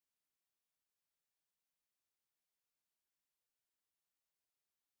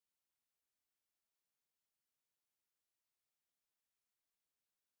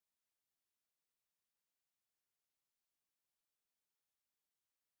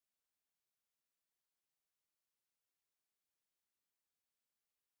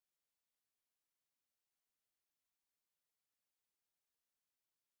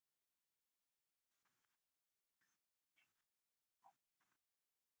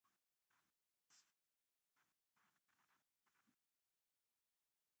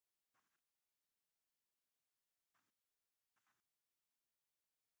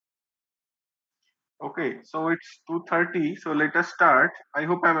Okay, so it's 2:30, so let us start. I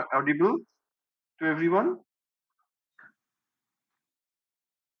hope I'm audible to everyone.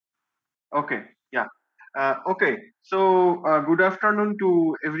 Okay, yeah. Okay, so good afternoon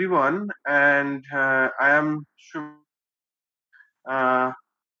to everyone, and I am Shub. Uh,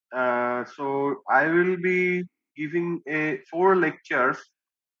 so I will be giving four lectures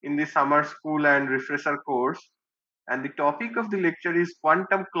in the summer school and refresher course, and the topic of the lecture is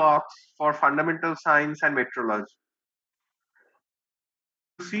quantum clocks for fundamental science and metrology.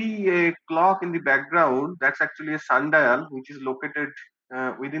 See a clock in the background, that's actually a sundial which is located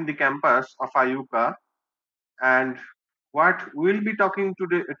within the campus of IUCAA. And what we'll be talking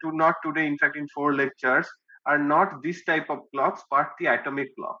today, not today, in fact, in four lectures, are not this type of clocks, but the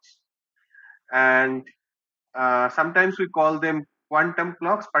atomic clocks. And sometimes we call them quantum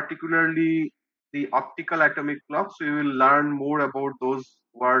clocks, particularly the optical atomic clocks. We will learn more about those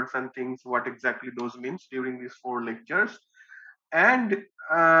words and things, what exactly those means during these four lectures. And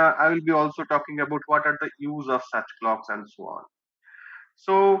I will be also talking about what are the use of such clocks and so on.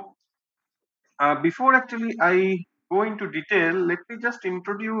 So before actually I go into detail, let me just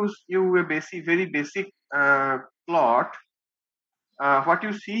introduce you a very basic plot. What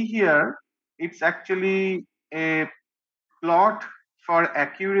you see here, it's actually a plot for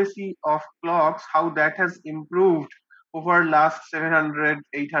accuracy of clocks, how that has improved over last 700,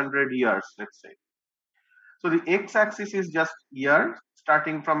 800 years, let's say. So the x-axis is just year,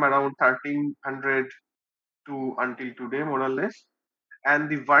 starting from around 1300 to until today, more or less. And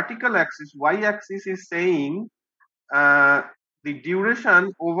the vertical axis, y-axis, is saying uh, the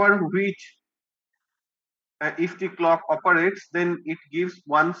duration over which, if the clock operates, then it gives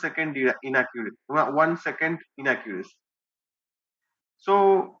 1 second inaccuracy, 1 second inaccuracy.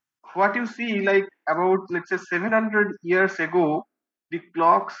 So what you see, like about, let's say, 700 years ago, the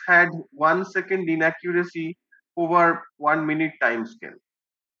clocks had 1 second inaccuracy over 1 minute time scale.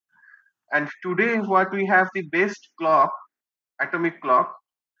 And today, what we have, the best clock, atomic clock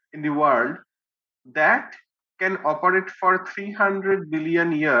in the world, that can operate for 300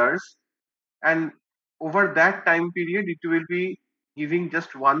 billion years, and over that time period it will be giving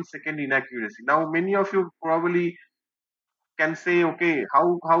just 1 second inaccuracy. Now many of you probably can say, okay,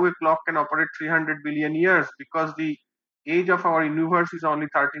 how a clock can operate 300 billion years, because the age of our universe is only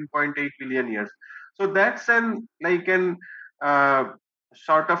 13.8 billion years. So that's an uh,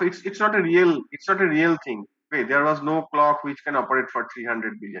 sort of, it's not a real thing. Okay, there was no clock which can operate for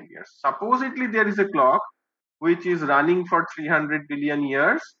 300 billion years. Supposedly there is a clock which is running for 300 billion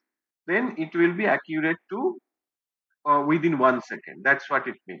years, then it will be accurate to within 1 second. That's what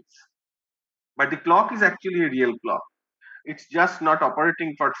it means. But the clock is actually a real clock. It's just not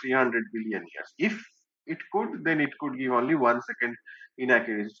operating for 300 billion years. If it could, then it could give only 1 second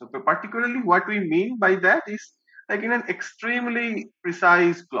inaccuracy. So particularly what we mean by that is like in an extremely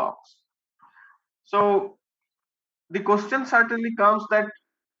precise clocks. So the question certainly comes that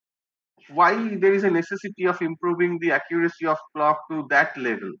why there is a necessity of improving the accuracy of clock to that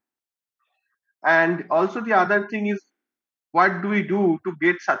level. And also the other thing is, what do we do to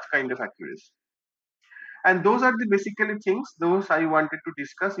get such kind of accuracy? And those are the basically things those I wanted to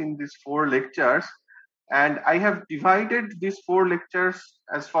discuss in these four lectures. And I have divided these four lectures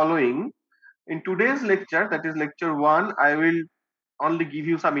as following. In today's lecture, that is lecture 1, I will only give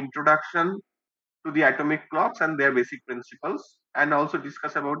you some introduction to the atomic clocks and their basic principles, and also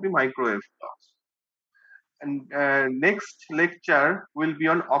discuss about the microwave clocks. And next lecture will be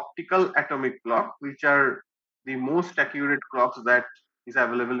on optical atomic clock, which are the most accurate clocks that is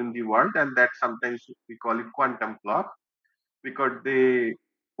available in the world, and that sometimes we call it quantum clock, because they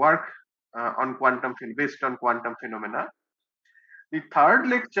work on based on quantum phenomena. The third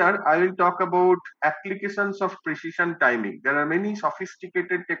lecture, I will talk about applications of precision timing. There are many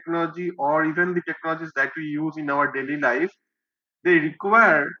sophisticated technology, or even the technologies that we use in our daily life. They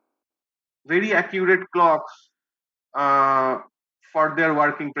require very accurate clocks uh, for their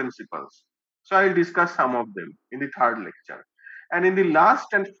working principles. So I'll discuss some of them in the third lecture. And in the last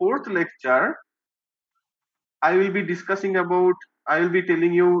and fourth lecture, I will be discussing about, I will be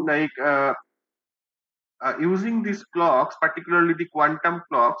telling you like using these clocks, particularly the quantum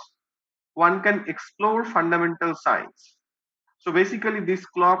clocks, one can explore fundamental science. So basically these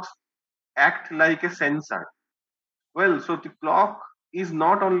clocks act like a sensor. Well, so the clock is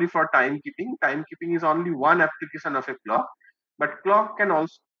not only for time keeping is only one application of a clock, but clock can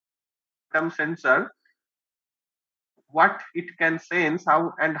also become sensor, what it can sense,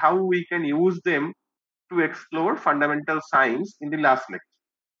 how we can use them to explore fundamental science in the last lecture.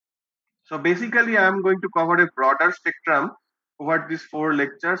 So basically I am going to cover a broader spectrum over these 4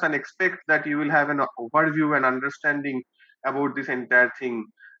 lectures and expect that you will have an overview and understanding about this entire thing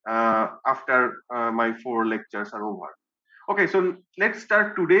after my 4 lectures are over. Okay, so let's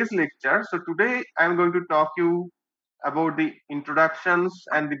start today's lecture. So today I'm going to talk you about the introductions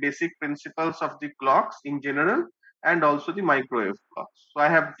and the basic principles of the clocks in general and also the microwave clocks. So I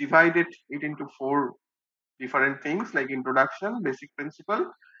have divided it into 4 different things like introduction, basic principle,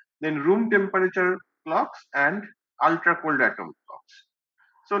 then room temperature clocks and ultra cold atom clocks.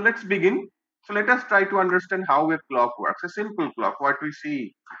 So let's begin. So let us try to understand how a clock works. A simple clock, what we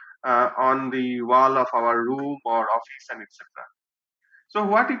see on the wall of our room or office and etc. So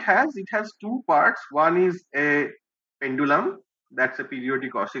what it has 2 parts. One is a pendulum, that's a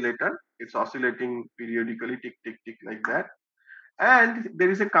periodic oscillator. It's oscillating periodically, tick, tick, tick, like that. And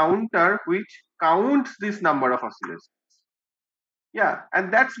there is a counter which counts this number of oscillations. Yeah,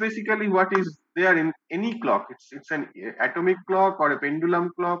 and that's basically what is there in any clock. It's an atomic clock or a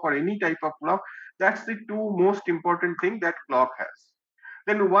pendulum clock or any type of clock. That's the 2 most important thing that clock has.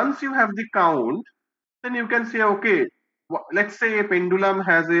 Then once you have the count, then you can say, okay, let's say a pendulum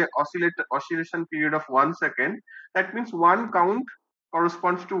has a oscillation period of 1 second. That means one count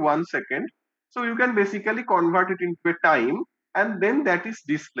corresponds to 1 second. So you can basically convert it into a time, and then that is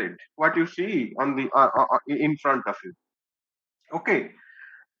displayed, what you see on the in front of you. Okay,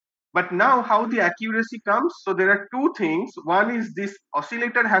 but now how the accuracy comes? So there are 2 things. One is this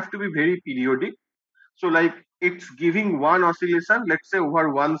oscillator have to be very periodic. So like it's giving one oscillation, let's say over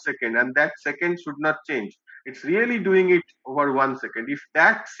 1 second, and that second should not change. It's really doing it over 1 second. If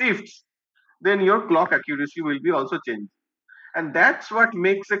that shifts, then your clock accuracy will be also changed. And that's what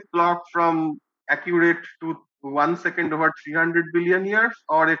makes a clock from accurate to 1 second over 300 billion years,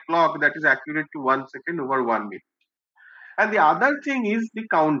 or a clock that is accurate to 1 second over 1 minute. And the other thing is the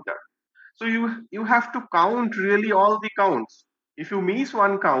counter. So you have to count really all the counts. If you miss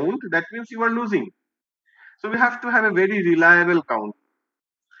one count, that means you are losing. So we have to have a very reliable count.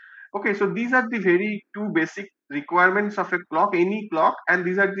 Okay, so these are the very 2 basic requirements of a clock, any clock, and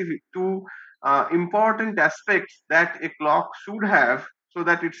these are the 2 important aspects that a clock should have so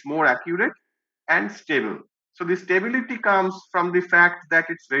that it's more accurate and stable. So the stability comes from the fact that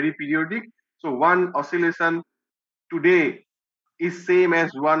it's very periodic. So one oscillation today is same as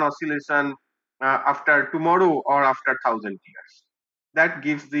one oscillation after tomorrow or after 1,000 years. That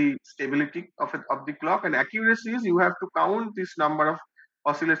gives the stability of the clock. And accuracy is you have to count this number of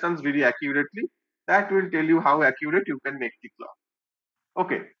oscillations very accurately. That will tell you how accurate you can make the clock.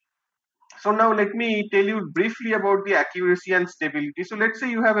 Okay, so now let me tell you briefly about the accuracy and stability. So let's say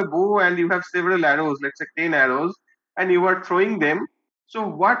you have a bow and you have several arrows, let's say 10 arrows, and you are throwing them. So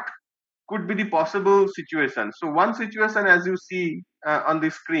what could be the possible situation? So one situation, as you see on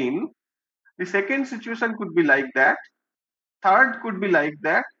the screen, the second situation could be like that, third could be like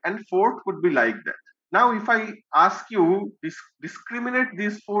that, and fourth could be like that. Now, if I ask you discriminate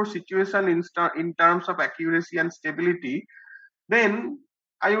these 4 situations in terms of accuracy and stability, then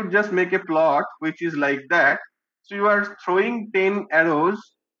I would just make a plot which is like that. So you are throwing 10 arrows,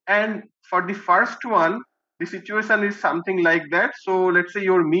 and for the first one, the situation is something like that. So let's say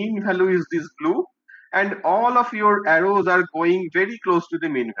your mean value is this blue, and all of your arrows are going very close to the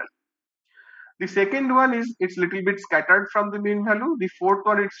mean value. The second one is it's little bit scattered from the mean value. The fourth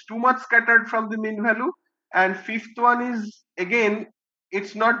one, it's too much scattered from the mean value. And fifth one is, again,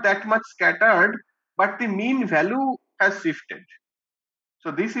 it's not that much scattered, but the mean value has shifted.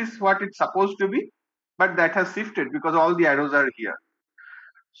 So this is what it's supposed to be, but that has shifted because all the arrows are here.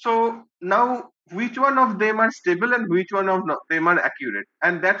 So now which one of them are stable and which one of them are accurate?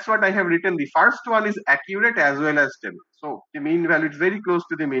 And that's what I have written. The first one is accurate as well as stable. So the mean value is very close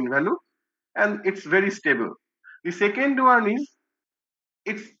to the mean value and it's very stable. The second one is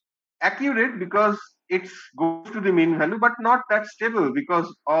it's accurate because it goes to the mean value, but not that stable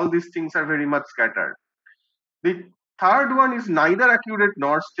because all these things are very much scattered. The third one is neither accurate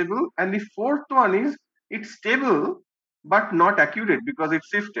nor stable, and the fourth one is it's stable but not accurate because it's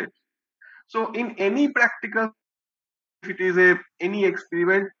shifted. So in any practical, if it is any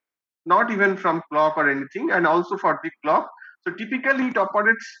experiment, not even from clock or anything, and also for the clock, so typically it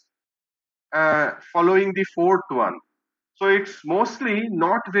operates following the fourth one. So it's mostly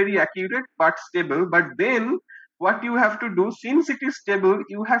not very accurate but stable. But then what you have to do, since it is stable,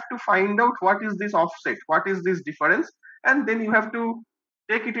 you have to find out what is this offset, what is this difference, and then you have to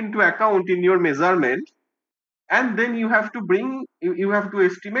take it into account in your measurement, and then you have to you have to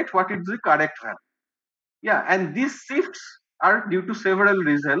estimate what is the correct value. Yeah, and these shifts are due to several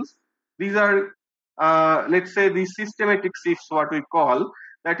reasons. These are let's say the systematic shifts, what we call.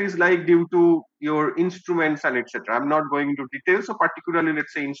 That is like due to your instruments and etc. I'm not going into details, so particularly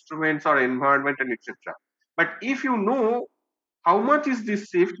let's say instruments or environment and etc. But if you know how much is this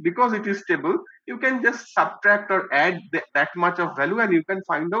shift, because it is stable, you can just subtract or add that much of value and you can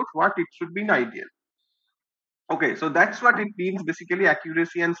find out what it should be in ideal. Okay, so that's what it means basically,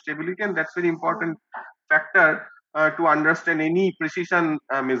 accuracy and stability, and that's very important factor to understand any precision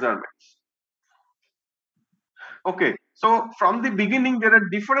measurements. Okay, so from the beginning, there are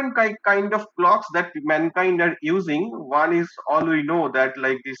different kind of clocks that mankind are using. One is all we know, that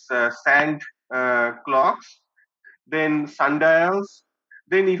like this sand clocks, then sundials,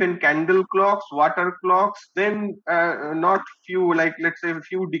 then even candle clocks, water clocks. Then not few, like let's say a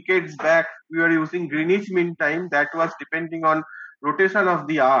few decades back, we were using Greenwich Mean Time. That was depending on rotation of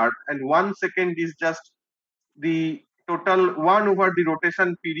the Earth, and 1 second is just the total 1 over the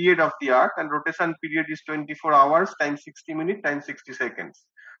rotation period of the Earth, and rotation period is 24 hours times 60 minutes times 60 seconds.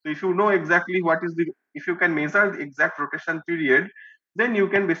 So if you know exactly what is the, if you can measure the exact rotation period, then you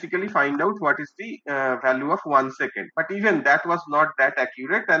can basically find out what is the value of 1 second. But even that was not that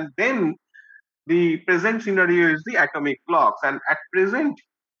accurate. And then the present scenario is the atomic clocks. And at present,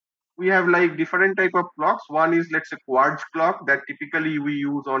 we have like different type of clocks. One is let's say quartz clock that typically we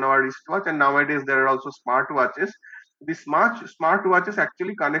use on our wristwatch, and nowadays there are also smart watches. The smart watches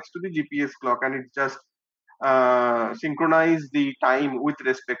actually connects to the GPS clock, and it just synchronize the time with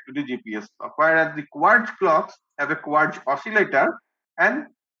respect to the GPS clock. Whereas the quartz clocks have a quartz oscillator, and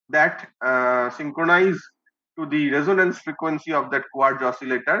that synchronize to the resonance frequency of that quartz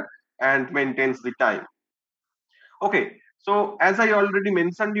oscillator and maintains the time. Okay, so as I already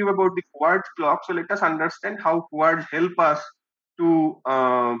mentioned you about the quartz clock, so let us understand how quartz help us to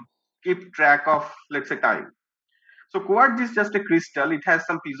keep track of, let's say, time. So quartz is just a crystal. It has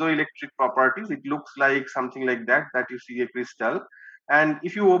some piezoelectric properties. It looks like something like that you see a crystal. And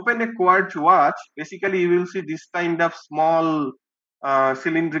if you open a quartz watch, basically you will see this kind of small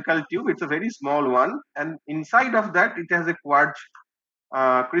cylindrical tube. It's a very small one, and inside of that it has a quartz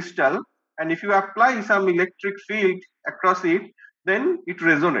crystal, and if you apply some electric field across it, then it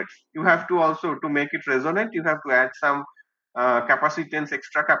resonates. You have to also, to make it resonate, you have to add some capacitance,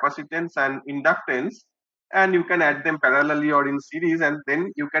 extra capacitance and inductance, and you can add them parallelly or in series, and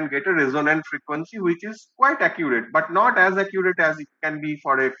then you can get a resonant frequency which is quite accurate, but not as accurate as it can be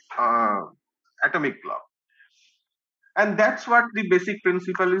for a atomic clock. And that's what the basic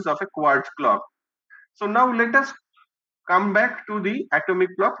principle is of a quartz clock. So now let us come back to the atomic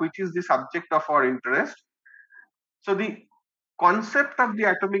clock, which is the subject of our interest. So the concept of the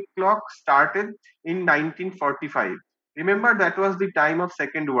atomic clock started in 1945. Remember, that was the time of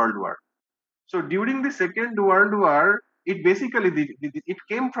Second World War. So during the Second World War, it basically it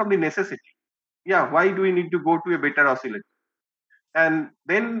came from the necessity. Yeah, why do we need to go to a better oscillator? And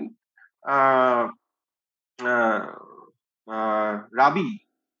then uh, uh, Rabi,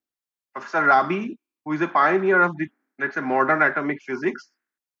 Professor Rabi, who is a pioneer of the, let's say, modern atomic physics,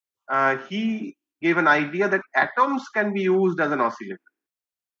 he gave an idea that atoms can be used as an oscillator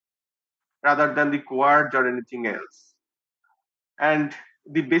rather than the quartz or anything else. And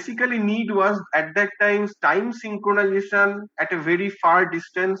the basically need was at that time synchronization at a very far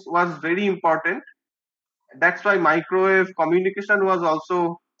distance was very important. That's why microwave communication was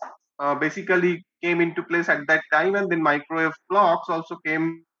also basically came into place at that time, and then microwave clocks also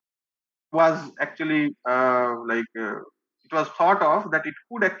came, was actually it was thought of that it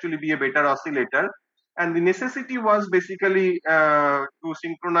could actually be a better oscillator, and the necessity was basically to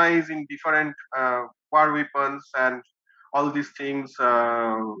synchronize in different war weapons and all these things,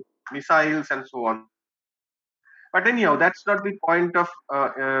 missiles and so on. But anyhow, that's not the point of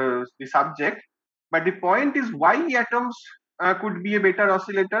the subject. But the point is why atoms could be a better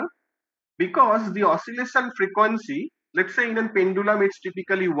oscillator, because the oscillation frequency, let's say in a pendulum, it's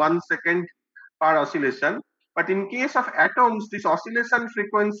typically 1 second per oscillation. But in case of atoms, this oscillation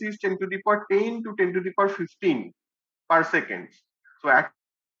frequency is 10 to the power 10 to 10 to the power 15 per second. So atoms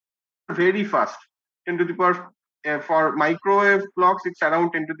are very fast. 10 to the power, for microwave clocks, it's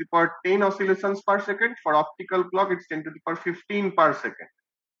around 10 to the power 10 oscillations per second. For optical clock, it's 10 to the power 15 per second.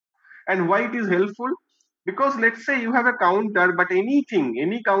 And why it is helpful? Because let's say you have a counter, but any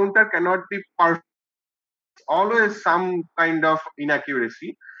counter cannot be perfect. Always some kind of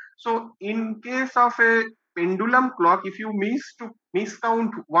inaccuracy. So in case of a pendulum clock, if you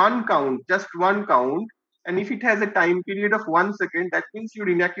miscount one count, just one count, and if it has a time period of 1 second, that means your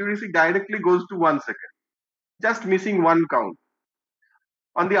inaccuracy directly goes to 1 second, just missing one count.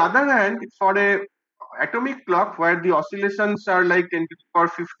 On the other hand, for a atomic clock where the oscillations are like 10 to the power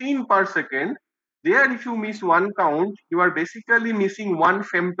 15 per second, There, if you miss one count, you are basically missing 1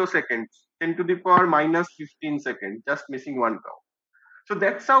 femtosecond, 10 to the power minus 15 seconds, just missing one count. So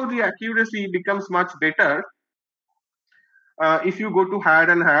that's how the accuracy becomes much better if you go to higher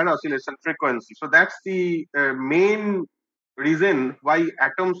and higher oscillation frequency. So that's the main reason why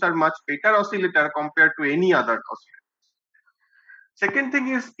atoms are much better oscillator compared to any other oscillator. Second thing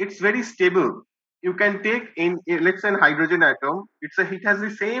is it's very stable. You can take in let's say an hydrogen atom. It has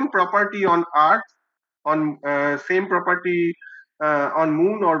the same property on Earth, on same property on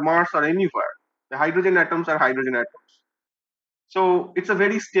Moon or Mars or anywhere. The hydrogen atoms are hydrogen atoms. So it's a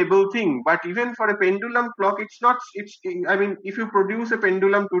very stable thing. But even for a pendulum clock, it's not. It's I mean, if you produce a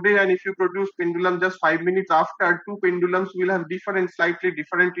pendulum today and if you produce pendulum just 5 minutes after, two pendulums will have slightly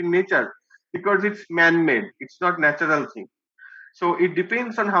different in nature because it's man-made. It's not natural thing. So it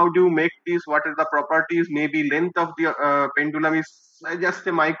depends on how do you make this, what are the properties, maybe length of the pendulum is just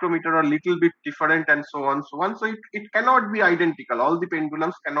a micrometer or little bit different and so on, so on. So it cannot be identical. All the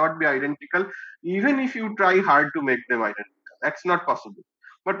pendulums cannot be identical, even if you try hard to make them identical. That's not possible.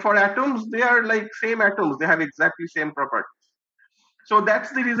 But for atoms, they are like same atoms. They have exactly same properties. So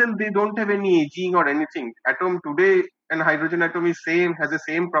that's the reason they don't have any aging or anything. Atom today and hydrogen atom is same, has the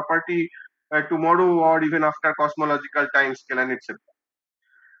same property tomorrow or even after cosmological time scale and etc.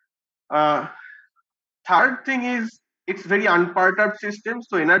 Uh, Third thing is it's very unperturbed system.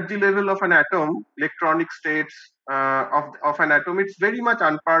 So energy level of an atom, electronic states of an atom, it's very much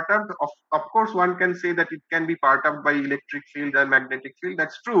unperturbed. Of course, one can say that it can be perturbed by electric field and magnetic field.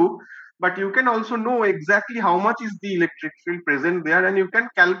 That's true. But you can also know exactly how much is the electric field present there, and you can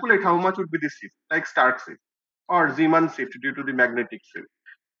calculate how much would be the shift, like Stark shift or Zeeman shift due to the magnetic field.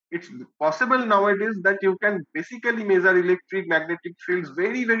 It's possible nowadays that you can basically measure electric magnetic fields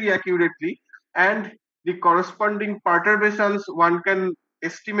very, very accurately, and the corresponding perturbations one can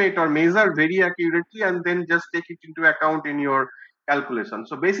estimate or measure very accurately and then just take it into account in your calculation.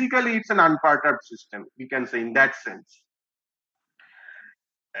 So basically, it's an unperturbed system, we can say in that sense.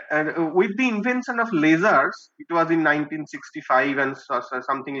 And with the invention of lasers, it was in 1965 and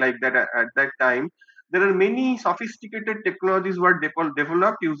something like that at that time, there are many sophisticated technologies were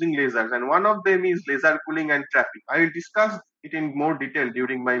developed using lasers, and one of them is laser cooling and trapping. I will discuss it in more detail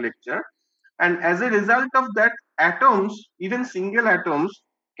during my lecture. And as a result of that, atoms, even single atoms,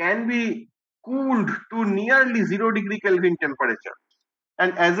 can be cooled to nearly 0 degree Kelvin temperature.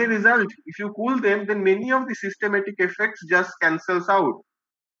 And as a result, if you cool them, then many of the systematic effects just cancels out.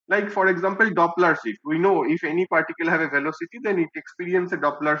 Like for example, Doppler shift. We know if any particle have a velocity, then it experiences a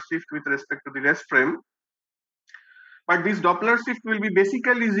Doppler shift with respect to the rest frame. But this Doppler shift will be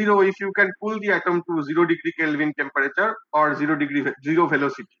basically zero if you can cool the atom to 0 degree Kelvin temperature or zero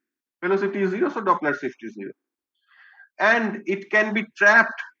velocity. Velocity is zero, so Doppler shift is zero. And it can be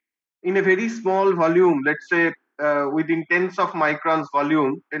trapped in a very small volume, let's say within tens of microns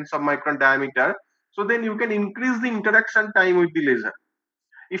volume, tens of micron diameter. So then you can increase the interaction time with the laser.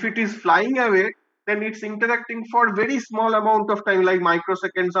 If it is flying away, then it's interacting for very small amount of time, like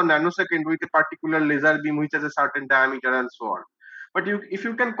microseconds or nanosecond with a particular laser beam which has a certain diameter and so on. But if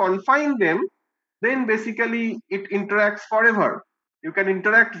you can confine them, then basically it interacts forever. You can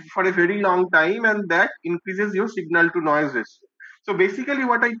interact for a very long time, and that increases your signal to noise ratio. So basically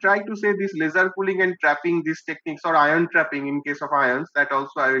what I try to say, this laser cooling and trapping, these techniques, or ion trapping in case of ions, that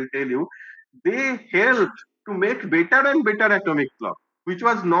also I will tell you, they helped to make better and better atomic clock, which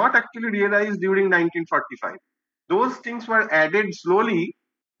was not actually realized during 1945. Those things were added slowly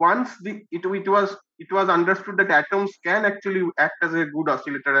once it was understood that atoms can actually act as a good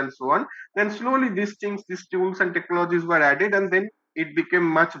oscillator and so on. Then slowly these tools and technologies were added, and then it became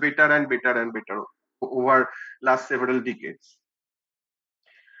much better and better and better over last several decades.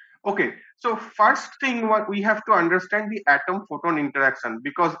 Okay, so first thing what we have to understand the atom photon interaction,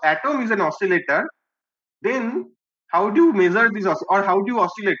 because atom is an oscillator. Then how do you measure this or how do you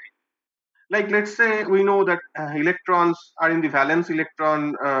oscillate? Like let's say we know that electrons are in the valence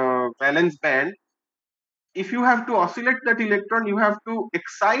band. If you have to oscillate that electron, you have to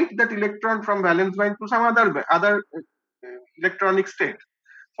excite that electron from valence band to some other electronic state.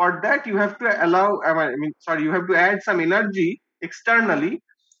 For that, you have to you have to add some energy externally,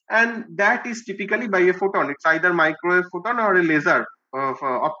 and that is typically by a photon. It's either microwave photon or a laser of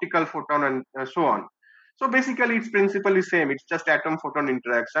optical photon and so on. So basically, it's principally same. It's just atom photon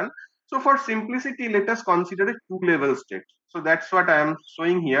interaction. So for simplicity, let us consider a two-level state. So that's what I am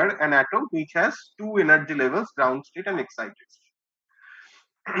showing here, an atom which has two energy levels, ground state and excited state.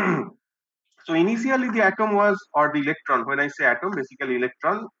 So initially the atom was, or the electron, when I say atom, basically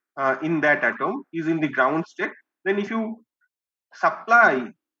electron in that atom is in the ground state. Then if you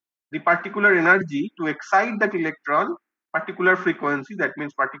supply the particular energy to excite that electron, particular frequency, that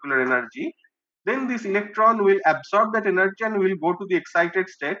means particular energy, then this electron will absorb that energy and will go to the excited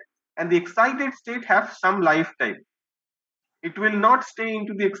state, and the excited state have some lifetime. It will not stay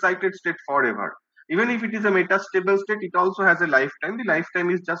into the excited state forever. Even if it is a metastable state, it also has a lifetime. The lifetime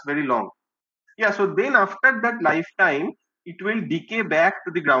is just very long. Yeah, so then after that lifetime, it will decay back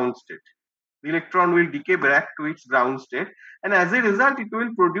to the ground state. The electron will decay back to its ground state, and as a result, it will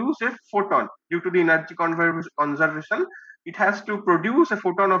produce a photon. Due to the energy conservation, it has to produce a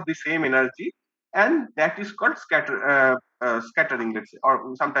photon of the same energy, and that is called scattering, let's say,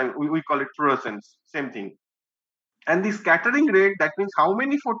 or sometimes we call it fluorescence, same thing. And the scattering rate, that means how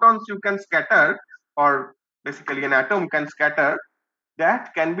many photons you can scatter, or basically an atom can scatter,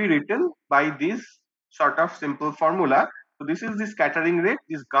 that can be written by this sort of simple formula. So this is the scattering rate.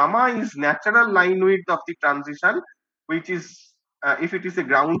 This gamma is natural line width of the transition, which is if it is a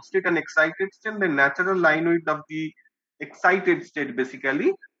ground state and excited state, the natural line width of the excited state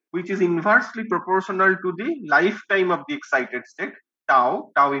basically, which is inversely proportional to the lifetime of the excited state,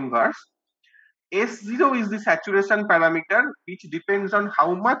 tau inverse. S0 is the saturation parameter, which depends on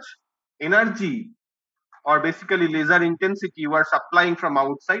how much energy or basically laser intensity you are supplying from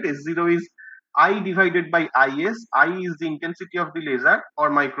outside. S0 is I divided by IS. I is the intensity of the laser or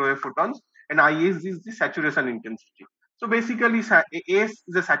microwave photons, and IS is the saturation intensity. So basically, S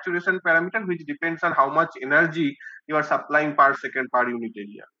is a saturation parameter which depends on how much energy you are supplying per second per unit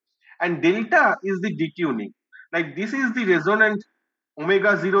area. And delta is the detuning. Like this is the resonant,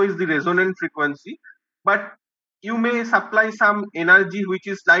 omega 0 is the resonant frequency, but you may supply some energy which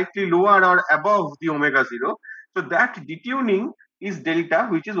is slightly lower or above the omega 0. So that detuning is delta,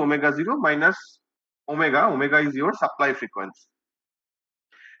 which is omega 0 minus omega. Omega is your supply frequency.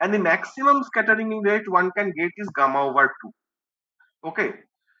 And the maximum scattering rate one can get is gamma over 2. Okay.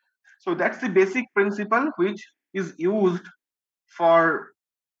 So that's the basic principle which is used for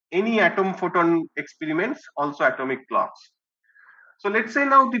any atom photon experiments, also atomic clocks. So let's say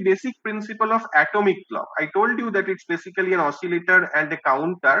now the basic principle of atomic clock. I told you that it's basically an oscillator and a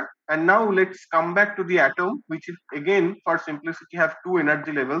counter. And now let's come back to the atom, which is again, for simplicity, have two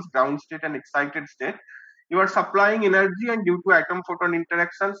energy levels, ground state and excited state. You are supplying energy, and due to atom photon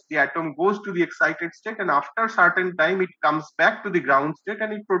interactions, the atom goes to the excited state, and after a certain time, it comes back to the ground state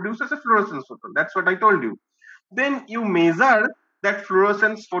and it produces a fluorescence photon. That's what I told you. Then you measure that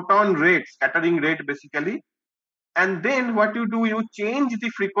fluorescence photon rate, scattering rate basically, and then what you do, you change the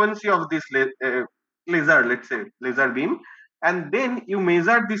frequency of this laser, let's say laser beam, and then you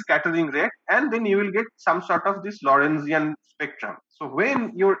measure the scattering rate, and then you will get some sort of this Lorentzian spectrum. So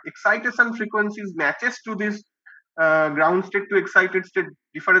when your excitation frequencies matches to this ground state to excited state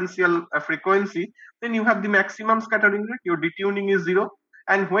differential frequency, then you have the maximum scattering rate, your detuning is 0.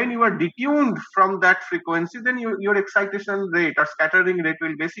 And when you are detuned from that frequency, then your excitation rate or scattering rate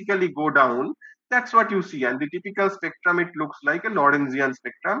will basically go down. That's what you see. And the typical spectrum, it looks like a Lorentzian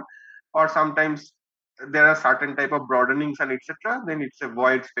spectrum, or sometimes there are certain type of broadenings and etc. Then it's a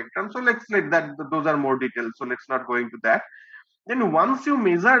void spectrum. So let's let that, those are more details. So let's not go into that. Then once you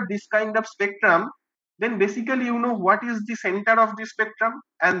measure this kind of spectrum, then basically you know what is the center of the spectrum,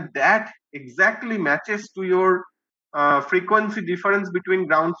 and that exactly matches to your frequency difference between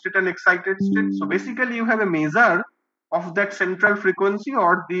ground state and excited state. So basically you have a measure of that central frequency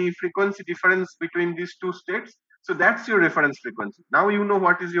or the frequency difference between these two states. So that's your reference frequency. Now you know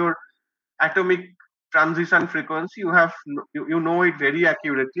what is your atomic transition frequency. You have you know it very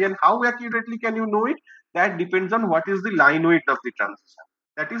accurately, and how accurately can you know it? That depends on what is the line width of the transition.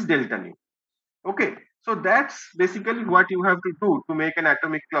 That is delta nu. Okay, so that's basically what you have to do to make an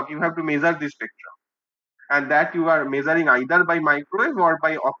atomic clock. You have to measure the spectrum, and that you are measuring either by microwave or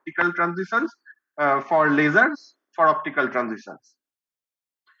by optical transitions for lasers for optical transitions.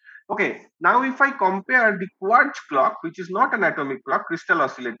 Okay, now if I compare the quartz clock, which is not an atomic clock, crystal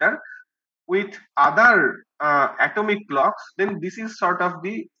oscillator, with other atomic clocks, then this is sort of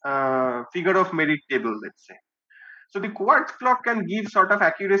the figure of merit table, let's say. So the quartz clock can give sort of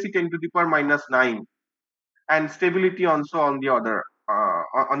accuracy 10 to the power minus 9 and stability also on the order,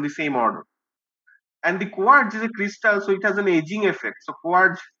 on the same order. And the quartz is a crystal, so it has an aging effect. So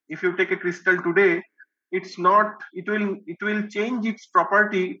quartz, if you take a crystal today, it's not, it will change its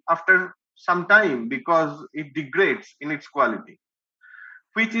property after some time because it degrades in its quality,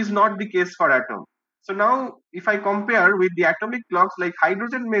 which is not the case for atom. So now if I compare with the atomic clocks, like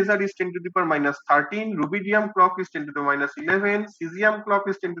hydrogen measure is 10 to the power minus 13, rubidium clock is 10 to the power minus 11, cesium clock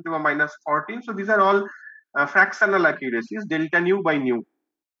is 10 to the power minus 14. So these are all fractional accuracies, delta nu by nu.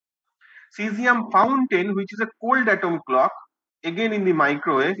 Cesium fountain, which is a cold atom clock, again in the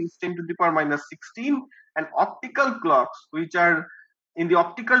microwave is 10 to the power minus 16, and optical clocks, which are in the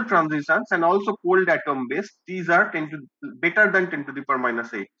optical transitions and also cold atom based, these are 10 to better than 10 to the power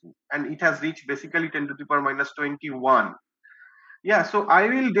minus 18, and it has reached basically 10 to the power minus 21. Yeah, so I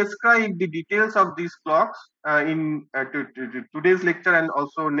will describe the details of these clocks in today's lecture and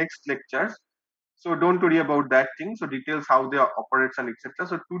also next lectures. So don't worry about that thing. So details how they operates and etc.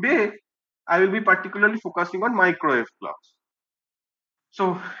 So today I will be particularly focusing on microwave clocks.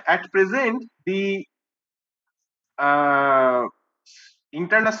 So at present, the uh,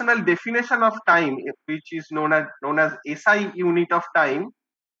 international definition of time, which is known as SI unit of time,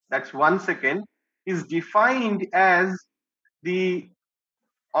 that's 1 second, is defined as the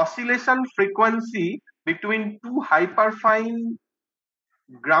oscillation frequency between two hyperfine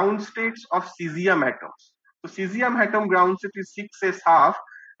ground states of cesium atoms. So cesium atom ground state is 6s half,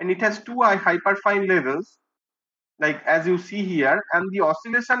 and it has two hyperfine levels, like as you see here, and the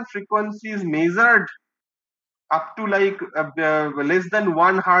oscillation frequency is measured up to like less than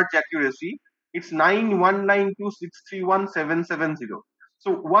 1 hertz accuracy. It's 9192631,770.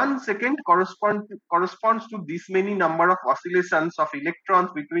 So 1 second corresponds to this many number of oscillations of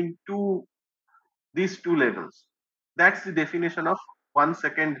electrons between these two levels. That's the definition of 1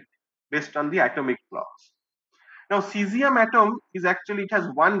 second based on the atomic clocks. Now, cesium atom is actually, it has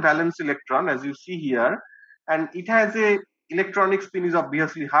one valence electron, as you see here, and it has a electronic spin is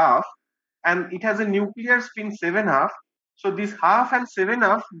obviously half, and it has a nuclear spin 7 half. So this half and 7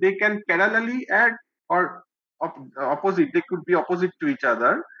 half, they can parallelly add or opposite, they could be opposite to each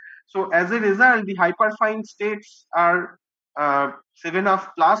other. So as a result, the hyperfine states are 7 half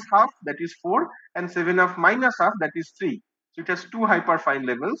plus half, that is 4, and 7 half minus half, that is 3. So it has two hyperfine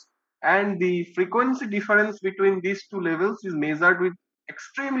levels, and the frequency difference between these two levels is measured with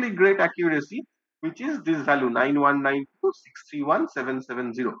extremely great accuracy, which is this value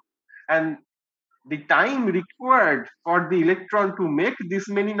 9192631,770. And the time required for the electron to make this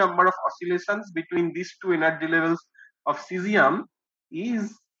many number of oscillations between these two energy levels of cesium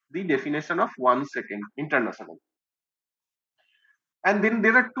is the definition of 1 second international. And then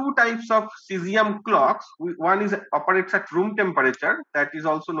there are two types of cesium clocks. One is operates at room temperature, that is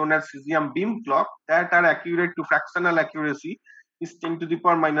also known as cesium beam clock, that are accurate to fractional accuracy is 10 to the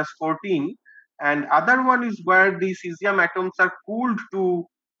power minus 14. And other one is where the cesium atoms are cooled to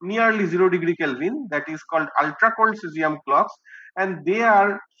nearly 0 degree Kelvin, that is called ultra cold cesium clocks, and they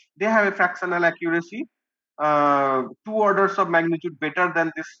have a fractional accuracy 2 orders of magnitude better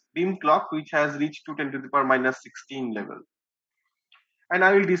than this beam clock, which has reached to 10 to the power minus 16 level. And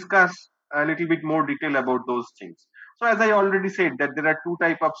I will discuss a little bit more detail about those things. So as I already said, that there are two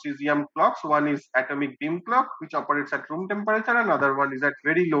types of cesium clocks. One is atomic beam clock, which operates at room temperature. Another one is at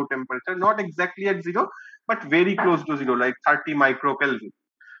very low temperature, not exactly at 0, but very close to 0, like 30 microkelvin,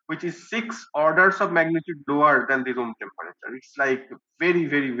 which is 6 orders of magnitude lower than the room temperature. It's like very,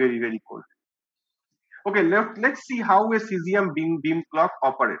 very, very, very cold. Okay, let's see how a cesium beam clock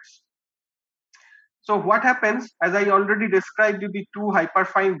operates. So what happens, as I already described you, the two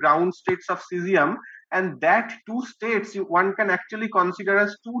hyperfine ground states of cesium, and that two states one can actually consider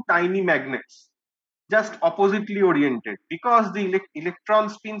as two tiny magnets, just oppositely oriented, because the electron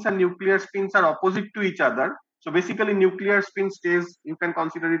spins and nuclear spins are opposite to each other. So basically nuclear spin stays, you can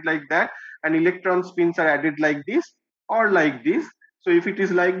consider it like that, and electron spins are added like this or like this. So if it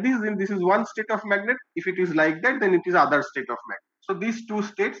is like this, then this is one state of magnet. If it is like that, then it is other state of magnet. So these two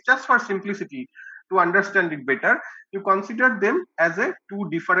states, just for simplicity, to understand it better, you consider them as a two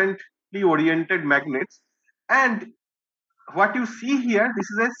differently oriented magnets. And what you see here, this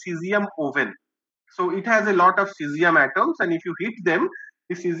is a cesium oven. So it has a lot of cesium atoms, and if you hit them,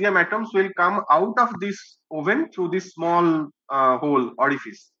 the cesium atoms will come out of this oven through this small hole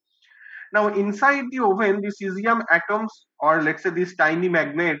orifice. Now inside the oven, the cesium atoms, or let's say these tiny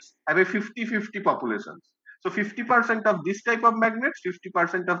magnets, have a 50-50 populations. So 50% of this type of magnets,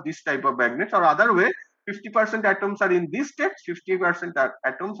 50% of this type of magnets, or other way, 50% atoms are in this state, 50%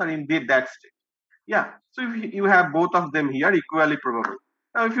 atoms are in that state. Yeah, so if you have both of them here, equally probable.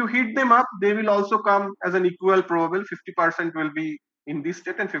 Now if you heat them up, they will also come as an equal probable. 50% will be in this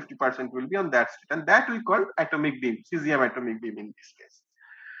state and 50% will be on that state, and that we call atomic beam, cesium atomic beam in this case.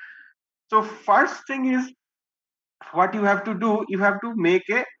 So first thing is, what you have to do, you have to make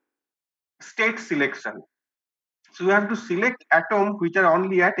a state selection. So you have to select atoms which are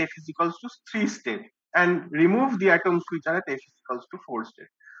only at F is equals to 3 state, and remove the atoms which are at F is equals to 4 state.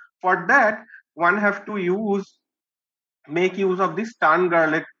 For that, one have to make use of this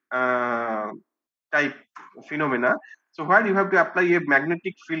Stern-Gerlach type phenomena. So where you have to apply a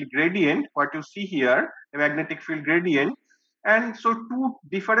magnetic field gradient, what you see here, a magnetic field gradient, And so two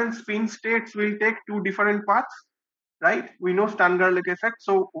different spin states will take two different paths, right? We know Stern-Gerlach effect.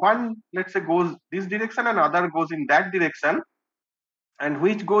 So one, let's say, goes this direction and other goes in that direction, and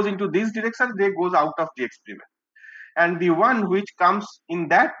which goes into this direction, they goes out of the experiment. And the one which comes in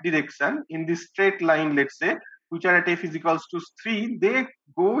that direction, in this straight line, let's say, which are at f is equals to 3, they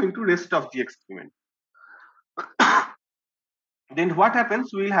go into rest of the experiment. Then what happens?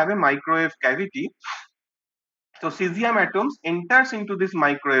 We will have a microwave cavity. So cesium atoms enters into this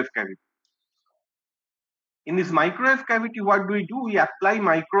microwave cavity. In this microwave cavity, what do? We apply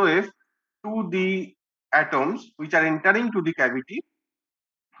microwave to the atoms which are entering to the cavity,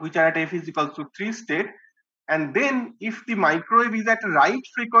 which are at f is equals to 3 state. And then if the microwave is at right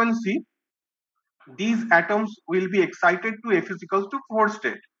frequency, these atoms will be excited to f is equals to 4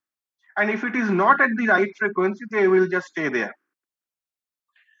 state. And if it is not at the right frequency, they will just stay there.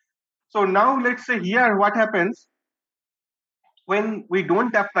 So now let's say here what happens when we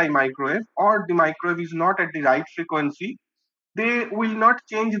don't apply microwave, or the microwave is not at the right frequency, they will not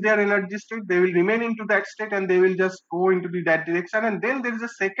change their energy state. They will remain into that state and they will just go into that direction. And then there is a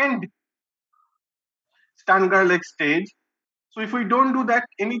second Stern-Gerlach stage. So if we don't do that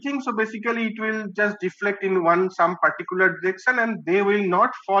anything, so basically it will just deflect in some particular direction and they will not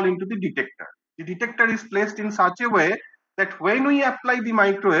fall into the detector. The detector is placed in such a way that when we apply the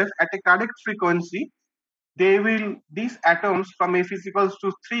microwave at a correct frequency, these atoms from f is equals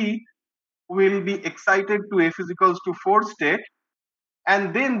to 3 will be excited to f is equals to 4 state,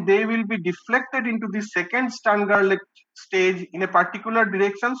 and then they will be deflected into the second Stern-Gerlach stage in a particular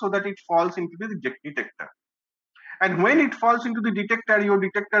direction so that it falls into the detector. And when it falls into the detector, your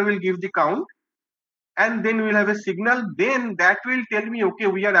detector will give the count, and then we'll have a signal. Then that will tell me, okay,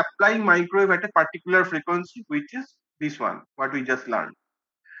 we are applying microwave at a particular frequency, which is this one, what we just learned.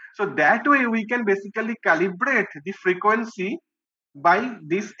 So that way we can basically calibrate the frequency by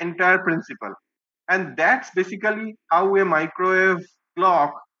this entire principle. And that's basically how a microwave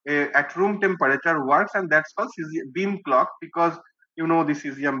clock at room temperature works, and that's called beam clock, because you know the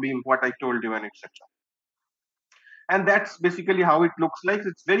cesium beam, what I told you, and etc. And that's basically how it looks like.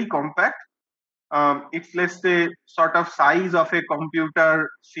 It's very compact. It's, let's say, sort of size of a computer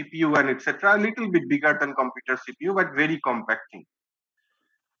CPU and etc. A little bit bigger than computer CPU, but very compact thing.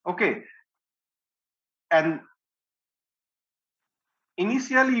 Okay. And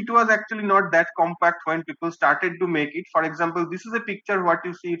initially it was actually not that compact when people started to make it. For example, this is a picture, what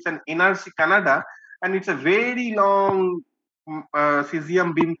you see, it's an NRC Canada, and it's a very long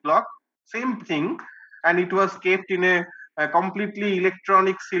cesium beam clock, same thing, and it was kept in a completely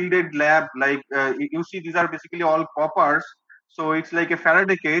electronic shielded lab. Like you see, these are basically all coppers, so it's like a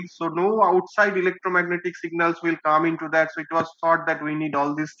Faraday cage, so no outside electromagnetic signals will come into that. So it was thought that we need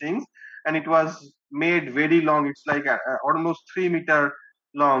all these things, and it was made very long. It's like almost 3 meter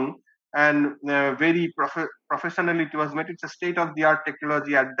long, and very professionally it was made. It's a state of the art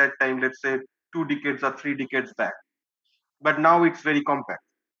technology at that time, let's say 2 decades or 3 decades back. But now it's very compact.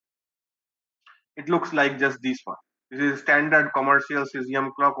 It looks like just this one. This is standard commercial cesium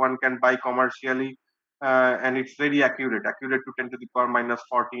clock one can buy commercially, and it's very accurate to 10 to the power minus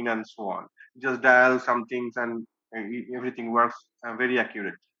 14 and so on. Just dial some things and everything works very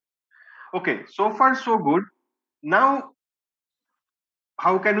accurate. Okay, so far so good. Now,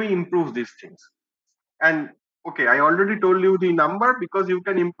 how can we improve these things? And okay, I already told you the number, because you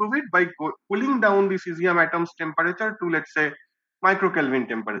can improve it by cooling down the cesium atoms temperature to, let's say, microkelvin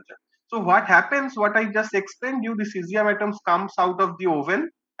temperature. So what happens, what I just explained you, the cesium atoms comes out of the oven,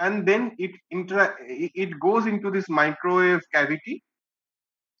 and then it goes into this microwave cavity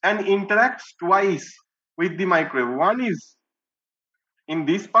and interacts twice with the microwave. One is in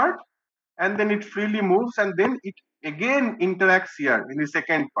this part, and then it freely moves, and then it again interacts here in the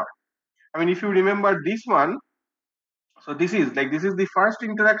second part. I mean, if you remember this one, so this is the first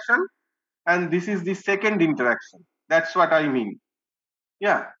interaction, and this is the second interaction. That's what I mean.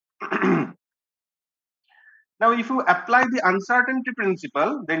 Yeah. Now, if you apply the uncertainty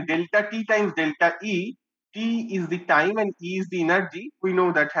principle, then delta T times delta E, T is the time and E is the energy. We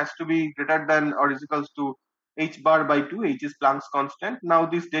know that has to be greater than or is equals to h bar by 2. H is Planck's constant. Now,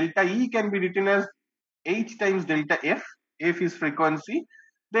 this delta E can be written as h times delta F. F is frequency.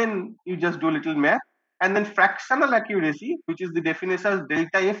 Then you just do a little math. And then fractional accuracy, which is the definition as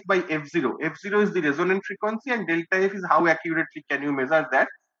delta F by F0. F0 is the resonant frequency, and delta F is how accurately can you measure that.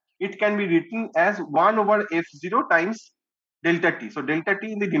 It can be written as 1 over F0 times delta T. So delta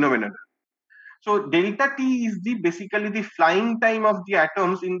T in the denominator. So delta T is basically the flying time of the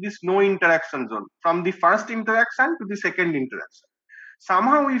atoms in this no interaction zone, from the first interaction to the second interaction.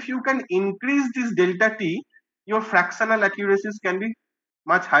 Somehow, if you can increase this delta T, your fractional accuracies can be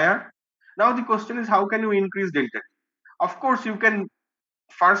much higher. Now the question is, how can you increase delta T? Of course, you can,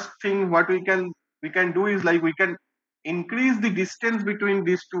 first thing what we can do is, like, we can increase the distance between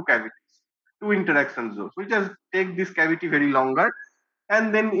these two cavities, two interaction zones. We just take this cavity very longer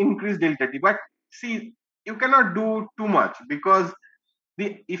and then increase delta T. But see, you cannot do too much, because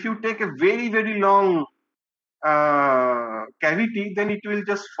if you take a very long cavity, then it will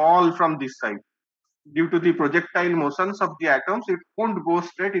just fall from this side due to the projectile motions of the atoms. It won't go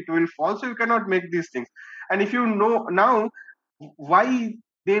straight, it will fall. So you cannot make these things. And if you know now why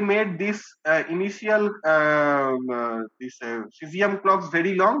they made this initial this cesium clocks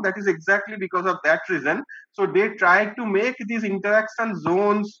very long, that is exactly because of that reason. So they tried to make these interaction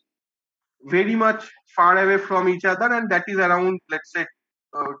zones very much far away from each other, and that is around, let's say,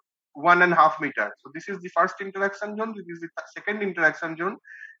 1.5 meters. So this is the first interaction zone, this is the second interaction zone,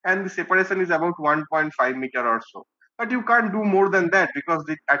 and the separation is about 1.5 meter or so. But you can't do more than that, because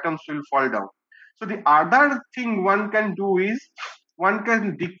the atoms will fall down. So the other thing one can do is, one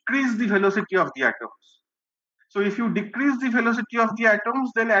can decrease the velocity of the atoms. So if you decrease the velocity of the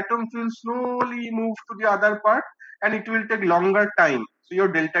atoms, then atoms will slowly move to the other part, and it will take longer time. So your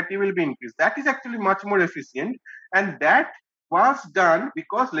delta T will be increased. That is actually much more efficient, and that was done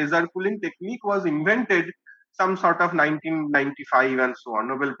because laser cooling technique was invented some sort of 1995 and so on.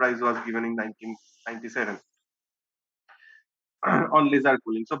 Nobel Prize was given in 1997 on laser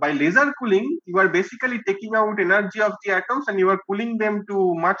cooling. So by laser cooling, you are basically taking out energy of the atoms and you are cooling them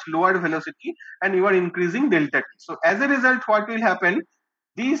to much lower velocity, and you are increasing delta T. So as a result, what will happen?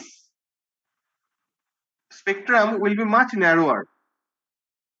 This spectrum will be much narrower.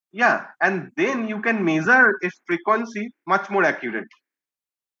 Yeah, and then you can measure its frequency much more accurately.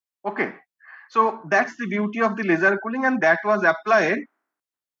 Okay, so that's the beauty of the laser cooling, and that was applied,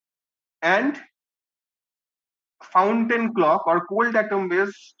 and fountain clock or cold atom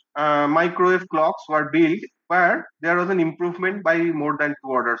based microwave clocks were built, where there was an improvement by more than 2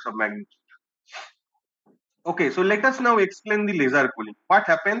 orders of magnitude. Okay, so let us now explain the laser cooling. What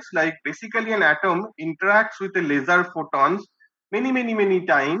happens, like, basically an atom interacts with the laser photons many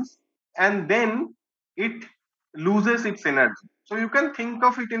times, and then it loses its energy. So you can think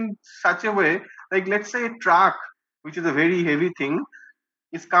of it in such a way, like, let's say a truck, which is a very heavy thing,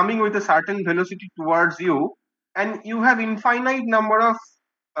 is coming with a certain velocity towards you, and you have infinite number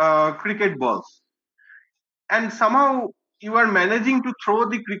of cricket balls, and somehow you are managing to throw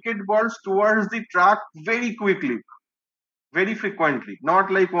the cricket balls towards the truck very quickly, very frequently, not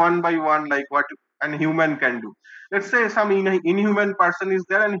like one by one, like what an human can do. Let's say some inhuman person is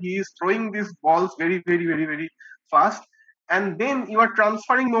there, and he is throwing these balls very fast, and then you are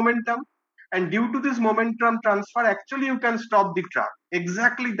transferring momentum, and due to this momentum transfer, actually you can stop the truck.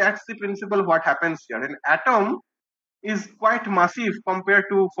 Exactly, that's the principle what happens here. An atom is quite massive compared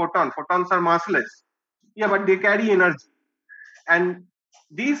to photon. Photons are massless, yeah, but they carry energy, and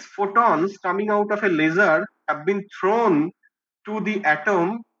these photons coming out of a laser have been thrown to the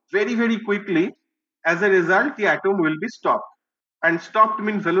atom very quickly. As a result, the atom will be stopped, and stopped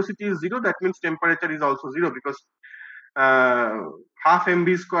means velocity is zero. That means temperature is also zero, because uh, half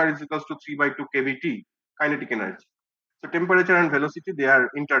mv square is equals to 3/2 kVt kinetic energy. So temperature and velocity, they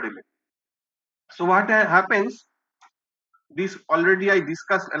are interrelated. So what happens, this already I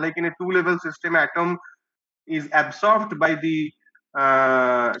discussed, like in a two-level system, atom is absorbed by the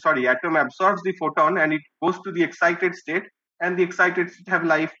atom absorbs the photon, and it goes to the excited state, and the excited state have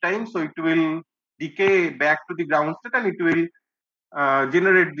lifetime, so it will decay back to the ground state, and it will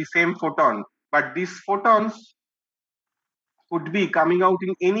generate the same photon. But these photons could be coming out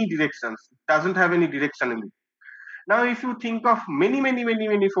in any directions. It doesn't have any direction in it. Now, if you think of many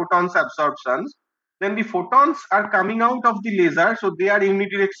photons absorptions, then the photons are coming out of the laser, so they are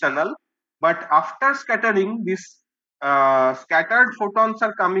unidirectional. But after scattering, these scattered photons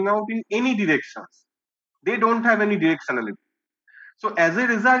are coming out in any directions. They don't have any directionality. So as a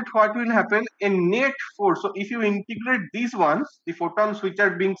result, what will happen? A net force. So if you integrate these ones, the photons which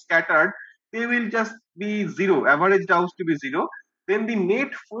are being scattered, they will just be zero, averaged out to be zero. Then the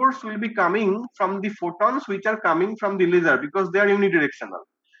net force will be coming from the photons which are coming from the laser, because they are unidirectional.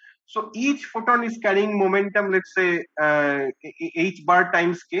 So each photon is carrying momentum, let's say h bar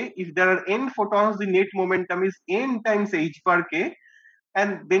times k. If there are n photons, the net momentum is n times h bar k,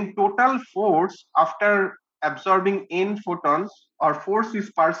 and then total force after absorbing n photons, or force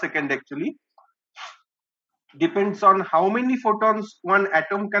is per second actually, depends on how many photons one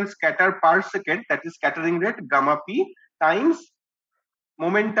atom can scatter per second, that is scattering rate gamma p, times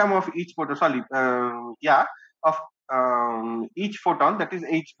momentum of each photon, of each photon, that is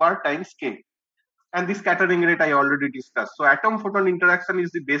h bar times k. And the scattering rate I already discussed. So atom photon interaction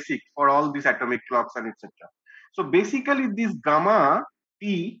is the basic for all these atomic clocks and etc. So basically this gamma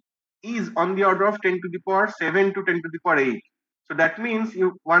t is on the order of 10 to the power 7 to 10 to the power 8. So that means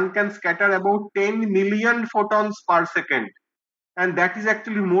one can scatter about 10 million photons per second. And that is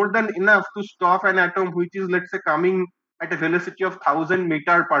actually more than enough to stop an atom which is, let's say, coming at a velocity of 1000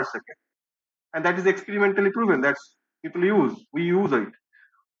 meter per second. And that is experimentally proven. That's we use it.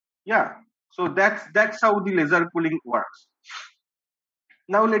 Yeah. So that's how the laser cooling works.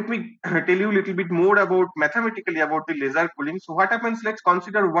 Now let me tell you a little bit more about mathematically about the laser cooling. So what happens, let's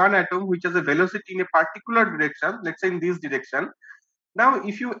consider one atom which has a velocity in a particular direction, let's say in this direction. Now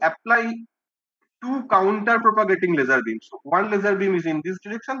if you apply two counter propagating laser beams, so one laser beam is in this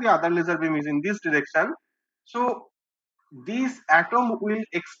direction, the other laser beam is in this direction. So this atom will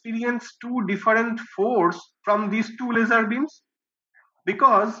experience two different force from these two laser beams,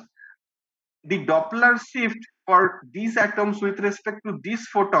 because the Doppler shift for these atoms with respect to these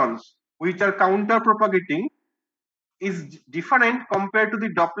photons, which are counter propagating, is different compared to the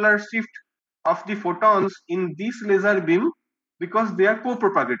Doppler shift of the photons in this laser beam, because they are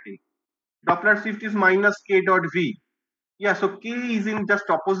co-propagating. Doppler shift is minus k dot v. Yeah, so k is in just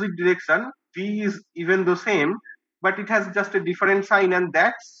opposite direction, v is even the same, but it has just a different sign, and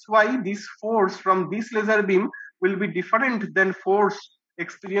that's why this force from this laser beam will be different than force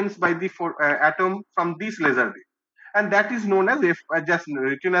experienced by the atom from this laser beam. And that is known as f, just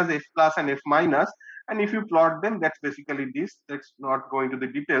written as f plus and f minus. And if you plot them, that's basically this. Let's not go into the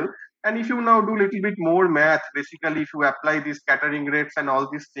detail. And if you now do a little bit more math, basically if you apply these scattering rates and all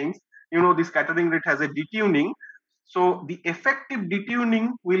these things, the scattering rate has a detuning. So the effective detuning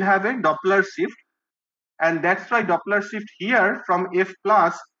will have a Doppler shift, and that's why Doppler shift here from f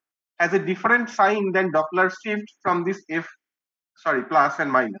plus has a different sign than Doppler shift from this plus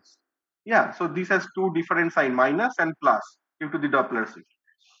and minus. Yeah, so this has two different sign, minus and plus, due to the Doppler shift.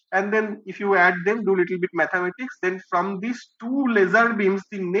 And then if you add them, do a little bit mathematics, then from these two laser beams,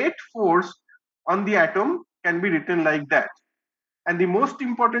 the net force on the atom can be written like that. And the most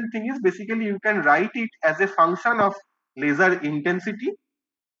important thing is basically you can write it as a function of laser intensity,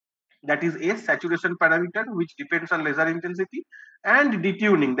 that is a saturation parameter which depends on laser intensity, and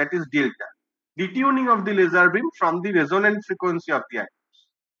detuning, that is delta. Detuning of the laser beam from the resonant frequency of the atoms.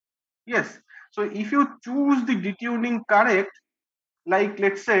 Yes. So if you choose the detuning correct, like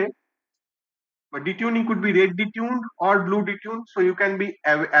let's say, but detuning could be red detuned or blue detuned. So you can be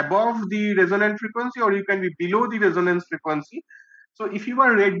above the resonant frequency or you can be below the resonance frequency. So if you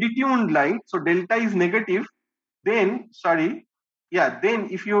are red detuned light, so delta is negative, then then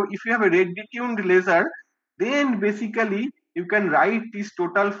if you have a red detuned laser, then basically you can write this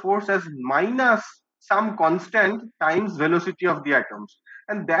total force as minus some constant times velocity of the atoms,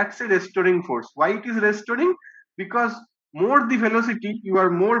 and that's a restoring force. Why it is restoring? Because more the velocity, you are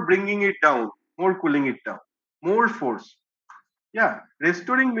more bringing it down, more cooling it down, more force. Yeah,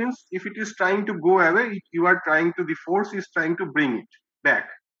 restoring means if it is trying to go away, you are trying to, the force is trying to bring it back.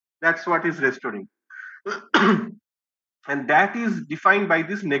 That's what is restoring. And that is defined by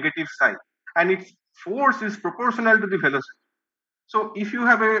this negative sign, and its force is proportional to the velocity. So if you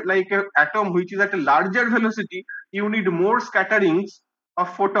have a atom which is at a larger velocity, you need more scatterings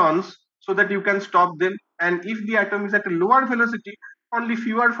of photons so that you can stop them. And if the atom is at a lower velocity, only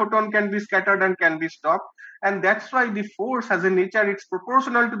fewer photon can be scattered and can be stopped. And that's why the force has a nature, it's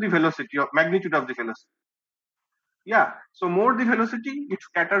proportional to the velocity or magnitude of the velocity. Yeah, so more the velocity, it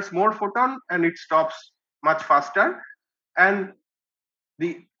scatters more photon and it stops much faster. And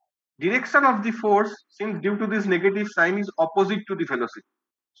the direction of the force, since due to this negative sign, is opposite to the velocity.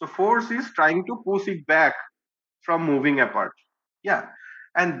 So force is trying to push it back from moving apart. Yeah,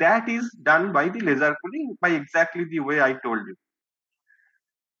 and that is done by the laser cooling by exactly the way I told you.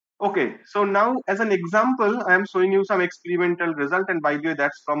 Okay, so now as an example, I am showing you some experimental result, and by the way,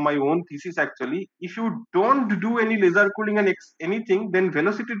 that's from my own thesis actually. If you don't do any laser cooling and anything, then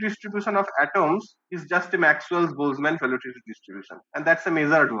velocity distribution of atoms is just a Maxwell's-Boltzmann velocity distribution, and that's a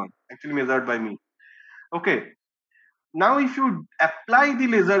measured one, actually measured by me. Okay, now if you apply the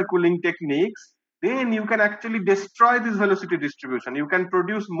laser cooling techniques, then you can actually destroy this velocity distribution. You can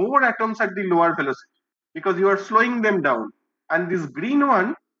produce more atoms at the lower velocity because you are slowing them down. And this green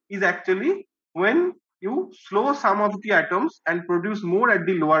one is actually when you slow some of the atoms and produce more at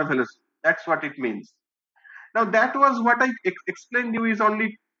the lower velocity. That's what it means. Now that was what I explained you, is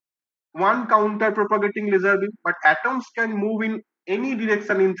only one counter propagating laser beam, but atoms can move in any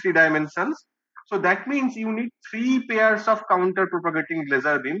direction in 3 dimensions. So that means you need 3 pairs of counter propagating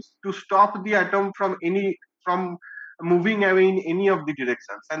laser beams to stop the atom from moving away in any of the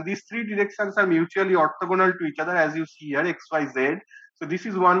directions. And these three directions are mutually orthogonal to each other, as you see here, x, y, z. So this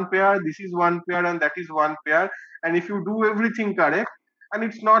is one pair, this is one pair, and that is one pair. And if you do everything correct, and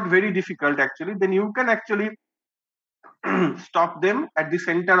it's not very difficult actually, then you can actually stop them at the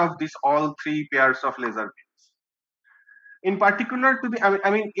center of this all three pairs of laser beams. In particular to the, I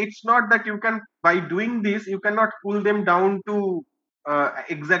mean, it's not that you can, by doing this, you cannot cool them down to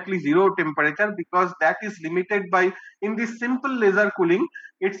exactly zero temperature, because that is limited by, in this simple laser cooling,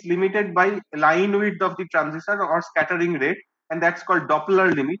 it's limited by line width of the transistor or scattering rate, and that's called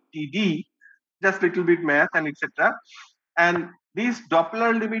Doppler limit, TD, just little bit math and etc. And this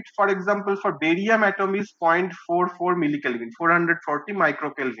Doppler limit, for example, for barium atom is 0.44 millikelvin, 440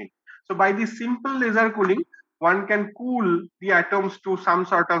 microkelvin. So by this simple laser cooling, one can cool the atoms to some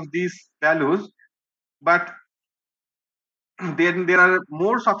sort of these values, but then there are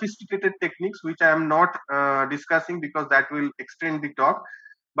more sophisticated techniques which I am not discussing because that will extend the talk.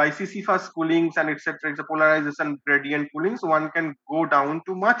 By Sisyphus coolings and etc., it's a polarization gradient cooling, so one can go down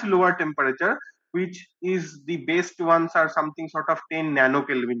to much lower temperature, which is the best ones are something sort of 10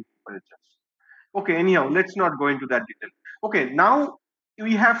 nanokelvin temperatures. Okay, anyhow, let's not go into that detail. Okay, now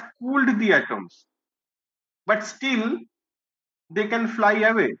we have cooled the atoms, but still they can fly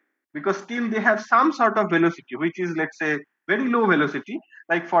away, because still they have some sort of velocity, which is, let's say, very low velocity.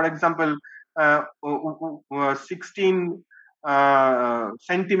 Like for example, 16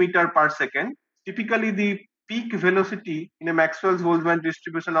 centimeter per second. Typically, the peak velocity in a Maxwell's Boltzmann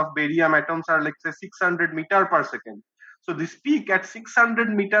distribution of barium atoms are, let's say, 600 meter per second. So this peak at 600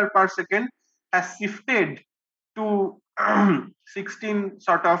 meter per second has shifted to 16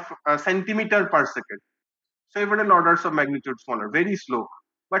 sort of centimeter per second, several orders of magnitude smaller, very slow,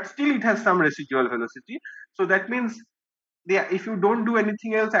 but still it has some residual velocity. So that means if you don't do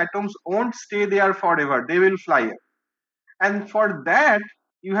anything else, atoms won't stay there forever, they will fly. And for that,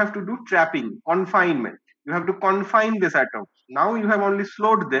 you have to do trapping, confinement. You have to confine these atoms. Now you have only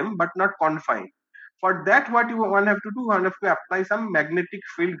slowed them, but not confined. For that, what one have to do, one have to apply some magnetic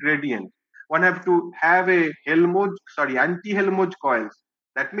field gradient. One have to have a anti-Helmholtz coils.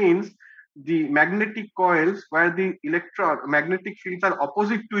 That means the magnetic coils where the magnetic fields are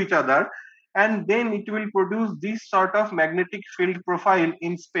opposite to each other, and then it will produce this sort of magnetic field profile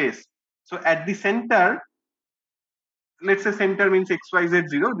in space. So at the center, let's say center means xyz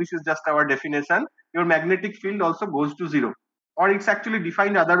 0, this is just our definition, your magnetic field also goes to 0, or it's actually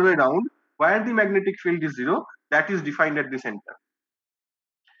defined other way around, where the magnetic field is 0, that is defined at the center.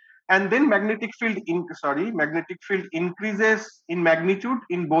 And then magnetic field increases in magnitude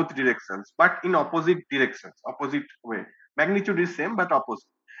in both directions, but in opposite directions, opposite way. Magnitude is same but opposite.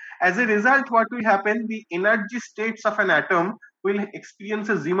 As a result, what will happen, the energy states of an atom will experience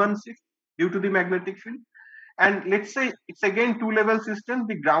a Zeeman shift due to the magnetic field. And let's say it's again two-level system.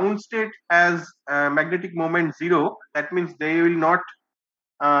 The ground state has magnetic moment 0. That means they will not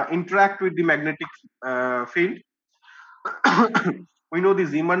interact with the magnetic field. We know the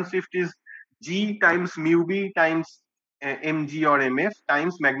Zeeman shift is G times mu B times mg or mf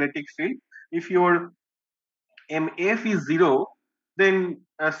times magnetic field. If your mf is 0, then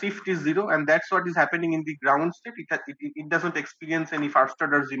shift is 0, and that's what is happening in the ground state. It doesn't experience any first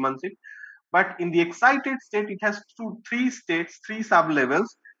order Zeeman shift. But in the excited state, it has three states, three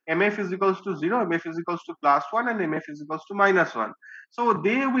sub-levels. MF is equals to 0, MF is equals to +1, and MF is equals to -1. So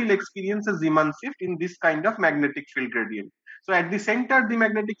they will experience a Zeeman shift in this kind of magnetic field gradient. So at the center, the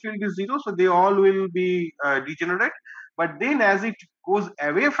magnetic field is 0, so they all will be degenerate. But then as it goes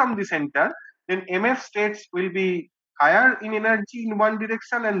away from the center, then MF states will be higher in energy in one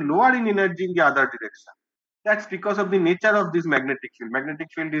direction and lower in energy in the other direction. That's because of the nature of this magnetic field. Magnetic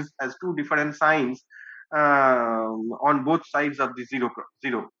field has two different signs on both sides of the zero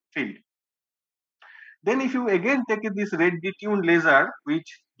field. Then if you again take this red detuned laser,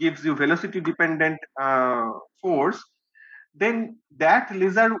 which gives you velocity dependent force, then that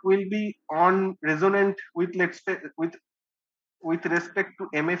laser will be on resonant with, let's say, with respect to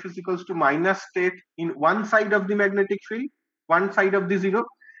MF is equals to minus state in one side of the magnetic field, one side of the 0,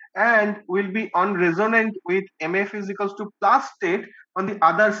 and will be on resonant with MF is equals to plus state on the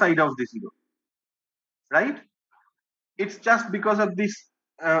other side of the 0, right? It's just because of this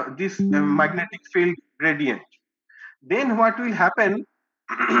magnetic field gradient. Then what will happen,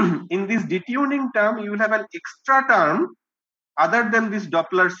 in this detuning term, you will have an extra term other than this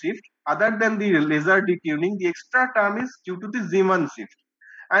Doppler shift, other than the laser detuning. The extra term is due to the Zeeman shift.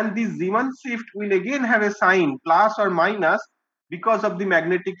 And the Zeeman shift will again have a sign plus or minus because of the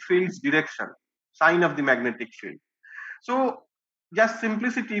magnetic field's direction, sign of the magnetic field. So just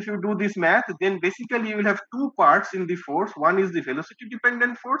simplicity, if you do this math, then basically you will have two parts in the force. One is the velocity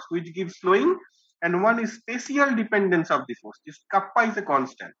dependent force, which gives slowing, and one is spatial dependence of the force. This kappa is a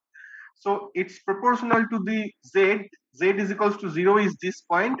constant. So it's proportional to the z. Z is equals to 0 is this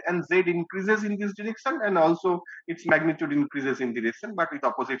point, and z increases in this direction, and also its magnitude increases in direction, but with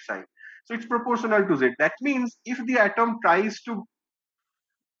opposite sign. So it's proportional to z. That means if the atom tries to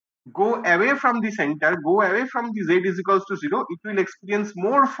go away from the center, go away from the z is equals to 0, it will experience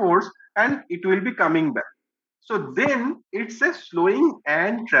more force and it will be coming back. So then it's a slowing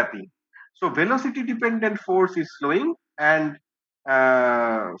and trapping. So velocity dependent force is slowing, and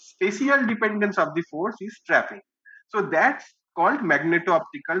spatial dependence of the force is trapping. So that's called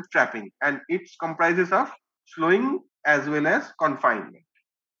magneto-optical trapping, and it comprises of slowing as well as confinement.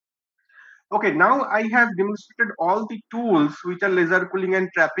 Okay, now I have demonstrated all the tools which are laser cooling and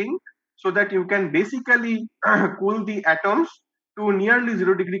trapping, so that you can basically cool the atoms to nearly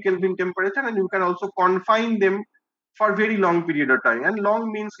 0 degree Kelvin temperature, and you can also confine them for very long period of time. And long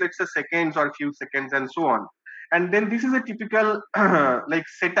means, let's say, seconds or few seconds and so on. And then this is a typical like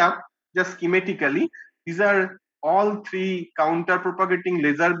setup, just schematically. These are all three counter propagating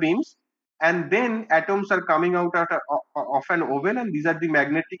laser beams, and then atoms are coming out of an oven, and these are the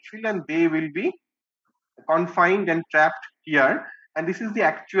magnetic field, and they will be confined and trapped here. And this is the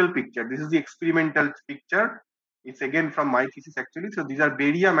actual picture. This is the experimental picture. It's again from my thesis actually. So these are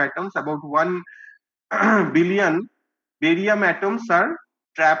barium atoms. About 1 billion barium atoms are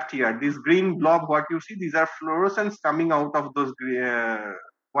trapped here. This green blob, what you see, these are fluorescents coming out of those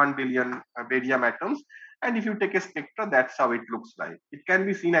 1 billion barium atoms. And if you take a spectra, that's how it looks like. It can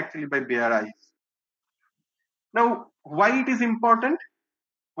be seen actually by bare eyes. Now, why it is important?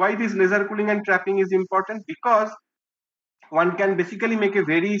 Why this laser cooling and trapping is important? Because one can basically make a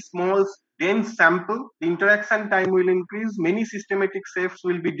very small dense sample. The interaction time will increase, many systematic shapes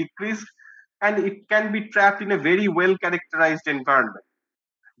will be decreased, and it can be trapped in a very well characterized environment.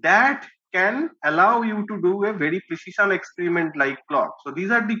 That can allow you to do a very precision experiment like clock. So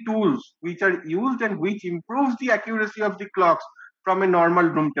these are the tools which are used and which improves the accuracy of the clocks from a normal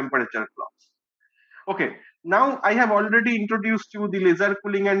room temperature clocks. Okay, now I have already introduced you the laser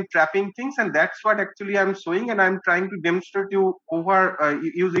cooling and trapping things, and that's what actually I'm showing, and I'm trying to demonstrate you over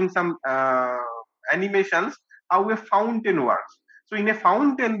using some animations how a fountain works. So in a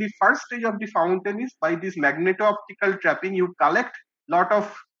fountain, the first stage of the fountain is by this magneto-optical trapping. You collect lot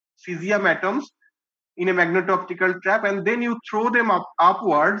of cesium atoms in a magneto-optical trap, and then you throw them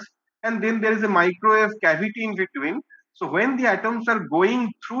upwards, and then there is a microwave cavity in between. So when the atoms are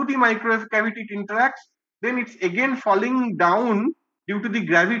going through the microwave cavity, it interacts, then it's again falling down due to the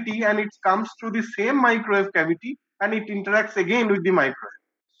gravity, and it comes through the same microwave cavity, and it interacts again with the microwave.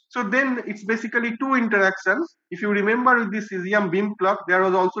 So then it's basically two interactions. If you remember with the cesium beam clock, there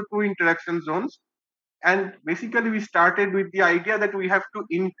was also two interaction zones. And basically we started with the idea that we have to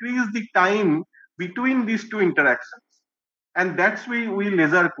increase the time between these two interactions, and that's why we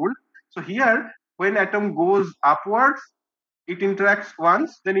laser cooled. So here, when atom goes upwards, it interacts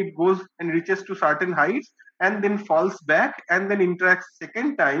once, then it goes and reaches to certain heights, and then falls back, and then interacts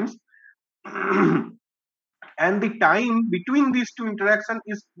second times. And the time between these two interactions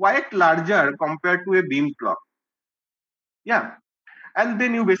is quite larger compared to a beam clock. Yeah, and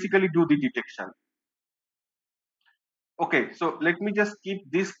then you basically do the detection. Okay, so let me just keep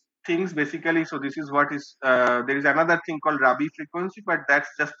these things basically. So this is what is, there is another thing called Rabi frequency, but that's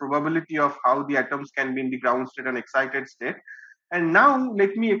just probability of how the atoms can be in the ground state and excited state. And now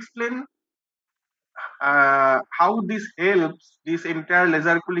let me explain how this helps, this entire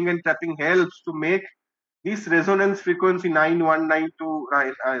laser cooling and trapping helps to make this resonance frequency 9192,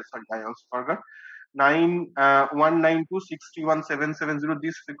 sorry, I also forgot, 919261,770,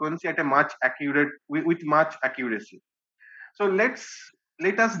 this frequency at a much accurate, with much accuracy. So let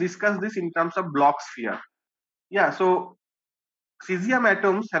us discuss this in terms of Bloch sphere. Yeah, so cesium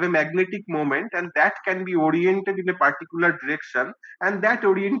atoms have a magnetic moment, and that can be oriented in a particular direction, and that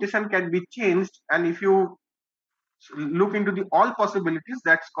orientation can be changed. And if you look into the all possibilities,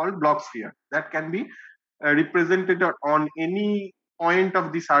 that's called Bloch sphere. That can be represented on any point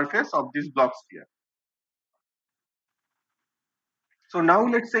of the surface of this Bloch sphere. So now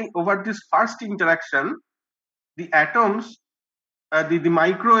let's say over this first interaction, the atoms, the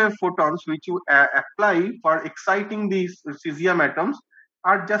microwave photons which you apply for exciting these cesium atoms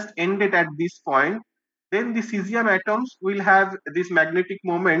are just ended at this point. Then the cesium atoms will have this magnetic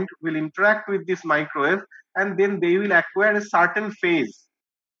moment, will interact with this microwave, and then they will acquire a certain phase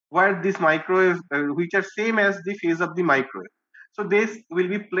where this microwave, which are same as the phase of the microwave. So this will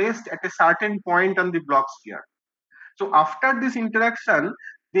be placed at a certain point on the Bloch sphere. So after this interaction,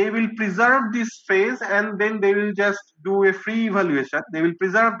 they will preserve this phase and then they will just do a free evaluation. They will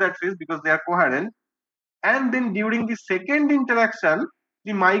preserve that phase because they are coherent. And then during the second interaction,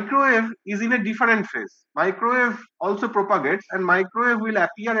 the microwave is in a different phase. Microwave also propagates and microwave will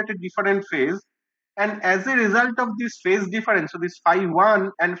appear at a different phase. And as a result of this phase difference, so this phi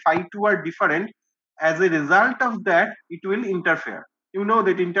 1 and phi 2 are different. As a result of that, it will interfere. You know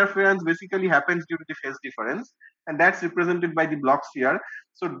that interference basically happens due to the phase difference, and that's represented by the blocks here.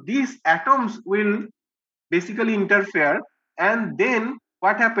 So these atoms will basically interfere, and then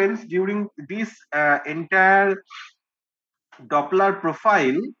what happens during this entire Doppler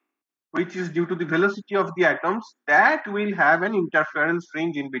profile, which is due to the velocity of the atoms, that will have an interference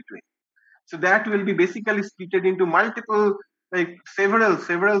fringe in between. So that will be basically split into multiple, like several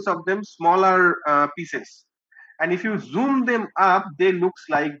of them smaller pieces. And if you zoom them up, they looks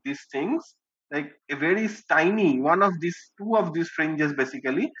like these things, like a very tiny one of these, two of these fringes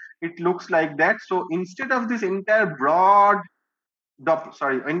basically. It looks like that. So instead of this entire broad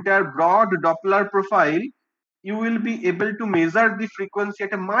entire broad Doppler profile, you will be able to measure the frequency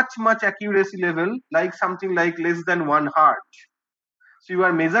at a much accuracy level, like something like less than 1 hertz. So you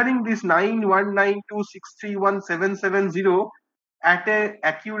are measuring this 91926317770 at a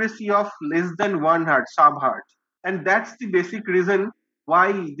accuracy of less than 1 hertz, sub-hertz. And that's the basic reason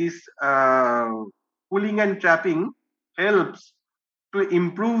why this cooling and trapping helps to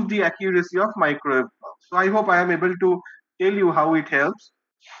improve the accuracy of microwave clocks. So I hope I am able to tell you how it helps.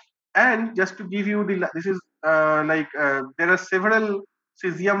 And just to give you the, this is there are several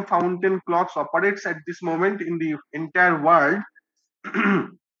cesium fountain clocks operates at this moment in the entire world.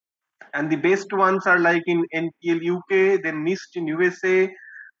 And the best ones are like in NPL UK, then NIST in USA,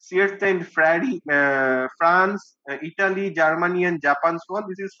 Sierra and Frady, France, Italy, Germany, and Japan. So on.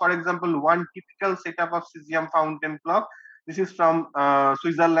 This is, for example, one typical setup of cesium fountain clock. This is from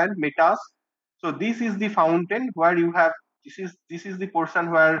Switzerland, Metas. So this is the fountain where you have, this is the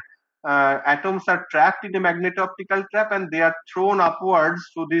portion where atoms are trapped in a magneto-optical trap and they are thrown upwards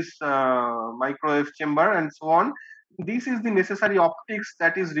to this microwave chamber and so on. This is the necessary optics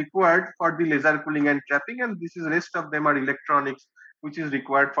that is required for the laser cooling and trapping, and this is rest of them are electronics which is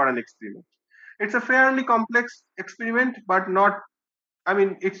required for an experiment. It's a fairly complex experiment, but not, I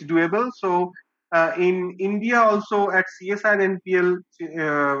mean, it's doable. So in India also at CSR and NPL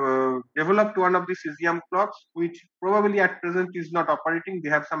developed one of the cesium clocks, which probably at present is not operating. They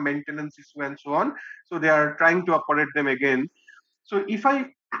have some maintenance issue and so on. So they are trying to operate them again. So if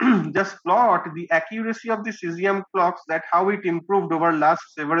I just plot the accuracy of the cesium clocks, that how it improved over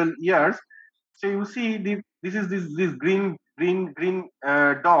last several years. So you see this green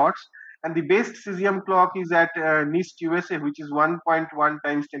dots, and the best cesium clock is at NIST USA, which is 1.1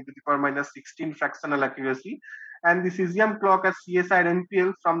 times 10 to the power minus 16 fractional accuracy, and the cesium clock at CSI and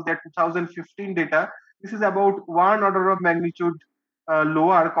NPL from their 2015 data, this is about one order of magnitude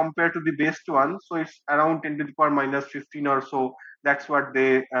lower compared to the best one. So it's around 10 to the power minus 15 or so. That's what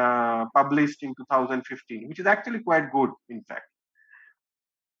they published in 2015, which is actually quite good, in fact.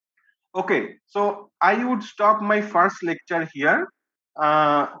 Okay, so I would stop my first lecture here.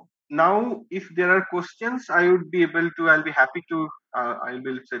 Now, if there are questions, I would be able to, I'll be happy to,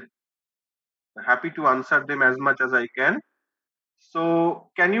 happy to answer them as much as I can.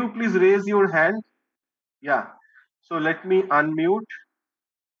 So can you please raise your hand? Yeah. So let me unmute.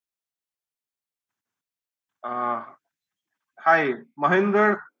 Hi,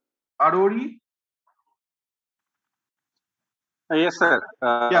 Mahendra Arori. Yes, sir.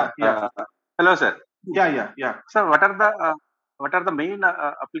 Yeah. Hello, sir. Yeah. Sir, what are the main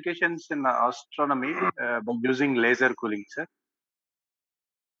applications in astronomy by using laser cooling, sir?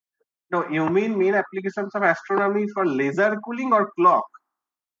 No, you mean main applications of astronomy for laser cooling or clock?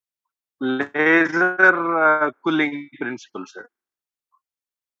 Laser cooling principle, sir.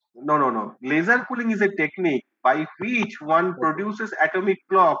 No. Laser cooling is a technique by which one produces atomic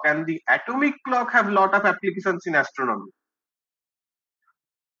clock, and the atomic clock have lot of applications in astronomy.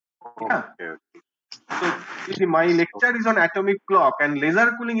 Yeah. So my lecture is on atomic clock, and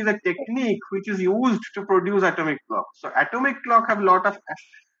laser cooling is a technique which is used to produce atomic clock. So atomic clock have lot of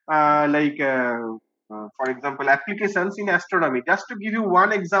for example, applications in astronomy. Just to give you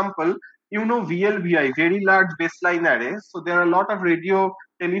one example, you know VLBI, very large baseline arrays. So there are a lot of radio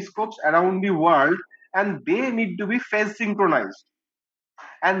telescopes around the world, and they need to be phase synchronized.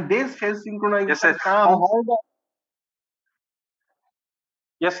 And this phase synchronization comes.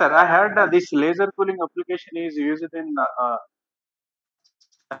 Yes, sir. I heard this laser cooling application is used in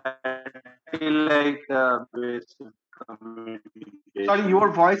satellite based Sorry, communication. your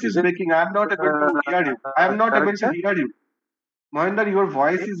voice Is is it breaking. I am not able to hear you. I am not able correct, to sir? hear you. Mohinder, your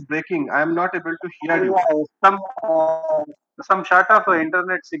voice is breaking. I am not able to hear you. Yeah, some sort of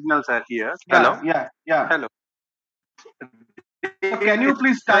internet signals are here. Hello, Yeah, yeah, yeah. hello. So can you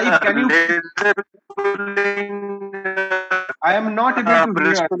please type? Can you? Laser cooling I am not able to hear.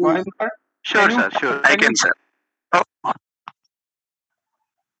 principle is Mohinder, can sure, you sir. Sure, type? I Can can, you? sir. Oh,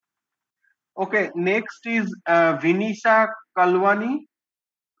 Okay. Next is Vinisha Kalwani.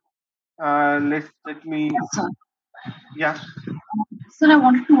 Let me. Yes, sir. Yeah. Sir, I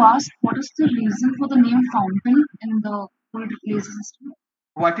wanted to ask what is the reason for the name fountain in the cold laser system?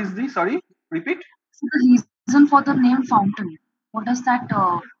 What is the? Sorry. Repeat. So the reason for the name fountain, what does that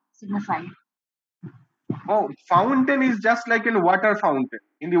signify? Oh, fountain is just like in water fountain.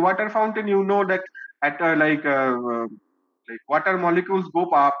 In the water fountain, you know that at like water molecules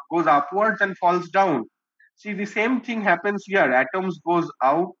goes upwards and falls down. See, the same thing happens here. Atoms goes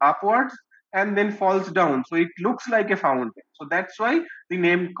out upwards and then falls down. So it looks like a fountain. So that's why the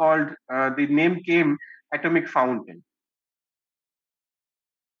name came atomic fountain.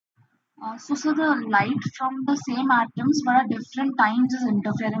 So, sir, the light from the same atoms but at different times is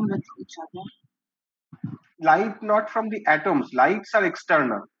interfering with each other. Light not from the atoms. Lights are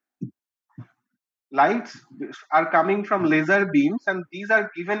external. Lights are coming from laser beams and these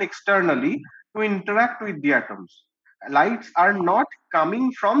are given externally to interact with the atoms. Lights are not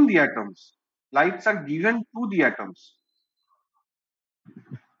coming from the atoms. Lights are given to the atoms.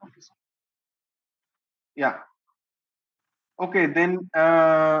 Okay, sir. Yeah. Okay, then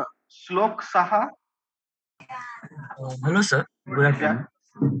Slok Saha. Hello, sir. Good Yeah.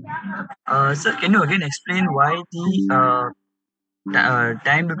 afternoon. Sir, can you again explain why the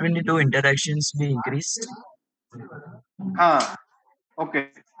time between the two interactions be increased? Ah, okay.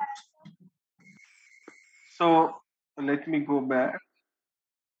 So let me go back.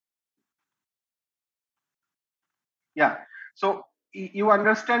 Yeah. So you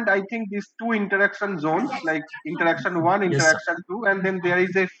understand, I think these two interaction zones, like interaction one, Yes, sir. interaction two, and then there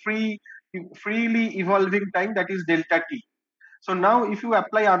is a freely evolving time that is delta t. So now if you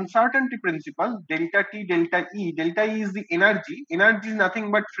apply uncertainty principle, delta E is the energy. Energy is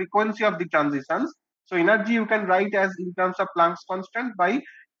nothing but frequency of the transitions. So energy you can write as in terms of Planck's constant by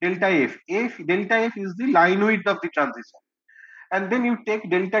delta F. Delta F is the line width of the transition. And then you take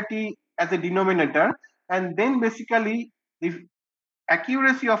delta T as a denominator, and then basically the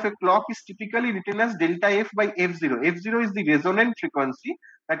accuracy of a clock is typically written as delta F by F0. F0 is the resonant frequency,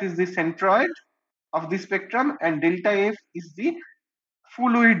 that is the centroid of the spectrum, and delta F is the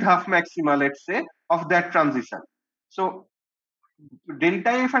full width half maxima, let's say, of that transition. So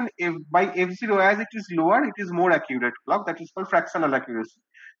delta F and F by F0, as it is lower, it is more accurate clock. That is called fractional accuracy.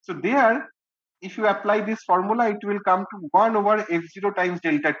 So there, if you apply this formula, it will come to 1 over F0 times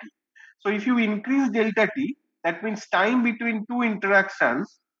delta T. So if you increase delta T, that means time between two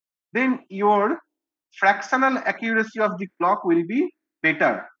interactions, then your fractional accuracy of the clock will be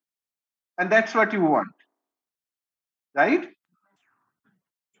better. And that's what you want, right?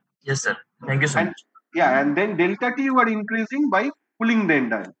 Yes, sir. Thank you so And much. yeah, and then delta T you are increasing by pulling the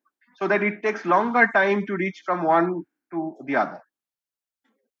endian so that it takes longer time to reach from one to the other.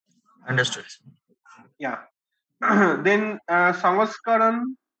 Understood. Yeah. Then Sangaskaran,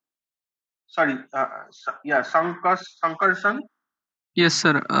 sorry, yeah, Sankarsan. Yes,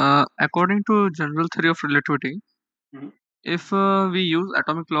 sir. According to general theory of relativity, Mhm. if we use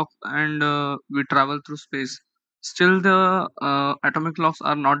atomic clocks and we travel through space, still the atomic clocks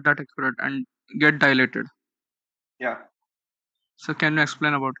are not that accurate and get dilated. Yeah. So can you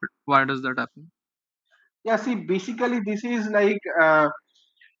explain about it? Why does that happen? Yeah, see, basically, this is like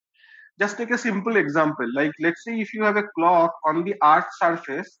just take a simple example. Like, let's say if you have a clock on the Earth's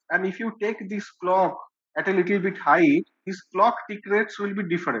surface, and if you take this clock at a little bit height, this clock tick rates will be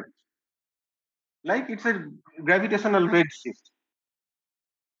different. Like, it's a gravitational redshift.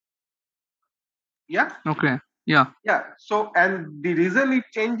 Yeah. Okay. Yeah. Yeah. So, and the reason it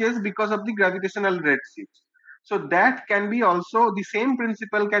changes because of the gravitational redshift. So that can be also the same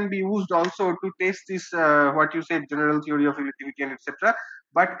principle can be used also to test this what you said general theory of relativity and etc.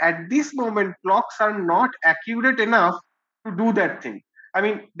 But at this moment, clocks are not accurate enough to do that thing. I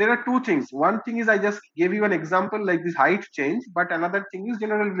mean, there are two things. One thing is I just gave you an example like this height change, but another thing is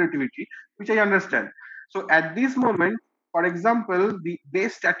general relativity, which I understand. So at this moment, for example, the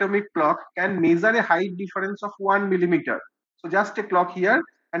best atomic clock can measure a height difference of 1 millimeter. So just a clock here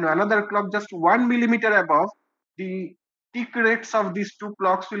and another clock just 1 millimeter above. The tick rates of these two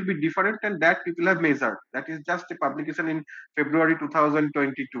clocks will be different, and that people have measured. That is just a publication in February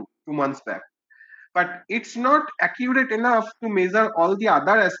 2022, 2 months back. But it's not accurate enough to measure all the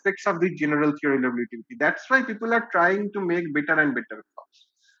other aspects of the general theory relativity. That's why people are trying to make better and better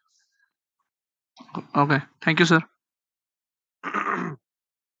Okay, thank you, sir. clocks.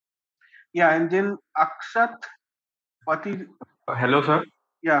 Yeah, and then Akshat Pati. Hello, sir.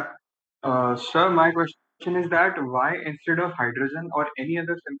 Yeah. Sir, my question is that why instead of hydrogen or any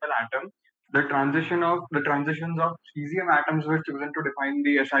other simple atom, the transitions of cesium atoms were chosen to define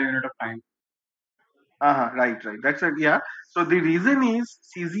the SI unit of time? Right. That's it. Yeah. So the reason is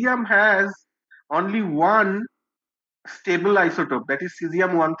cesium has only one stable isotope, that is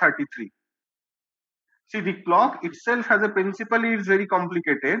cesium 133. See, the clock itself has a principle is very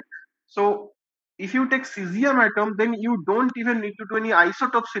complicated. So if you take cesium atom, then you don't even need to do any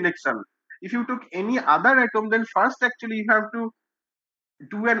isotope selection. If you took any other atom, then first actually you have to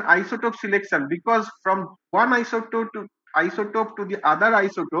do an isotope selection, because from one isotope to the other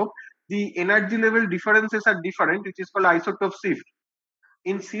isotope, the energy level differences are different, which is called isotope shift.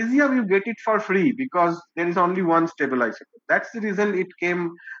 In cesium, you get it for free because there is only one stable isotope. That's the reason it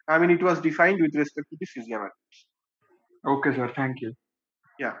came. I mean, it was defined with respect to the cesium atoms. Okay, sir. Thank you.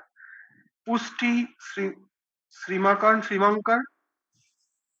 Yeah. Pushti Srimankar.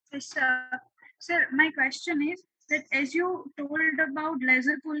 Yes, sir. Sir, my question is that as you told about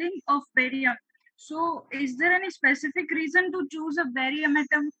laser cooling of barium, so is there any specific reason to choose a barium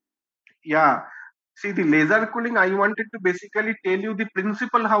atom? Yeah. See, the laser cooling, I wanted to basically tell you the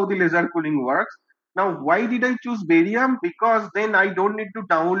principle how the laser cooling works. Now, why did I choose barium? Because then I don't need to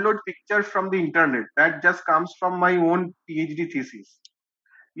download pictures from the internet. That just comes from my own PhD thesis.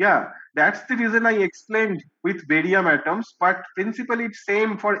 Yeah, that's the reason I explained with barium atoms, but principally it's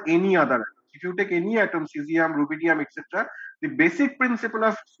same for any other atoms. If you take any atom, cesium, rubidium, etc., the basic principle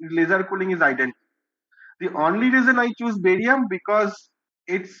of laser cooling is identical. The only reason I choose barium because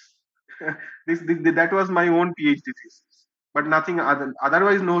it's that was my own PhD thesis, but nothing other.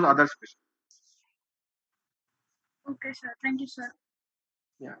 Otherwise, no other special. Okay, sir. Thank you, sir.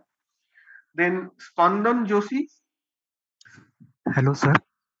 Yeah. Then Spandan Joshi. Hello, sir.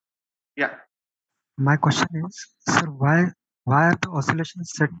 Yeah. My question is, sir, why are the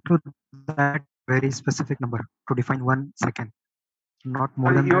oscillations set to that very specific number to define 1 second, not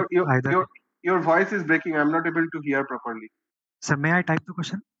more than that either? Your voice is breaking. I'm not able to hear properly. Sir, may I type the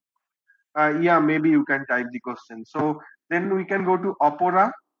question? Yeah, maybe you can type the question. So then we can go to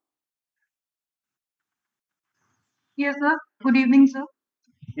Opera. Yes, sir. Good evening, sir.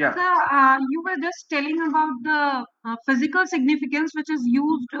 Yeah. Sir, you were just telling about the physical significance which is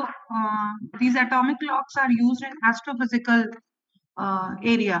used. These atomic clocks are used in astrophysical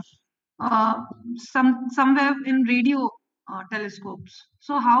area. Somewhere in radio telescopes.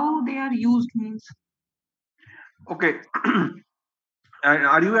 So how they are used means. Okay.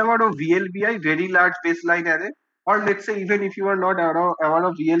 Are you aware of VLBI, very large baseline array? Or let's say even if you are not aware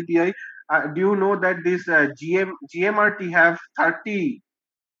of VLBI, do you know that this GMRT have 30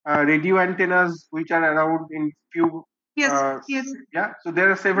 radio antennas which are around in few? Yes. Yeah. So there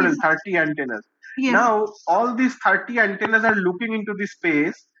are several 30 antennas. Yes. Now all these 30 antennas are looking into the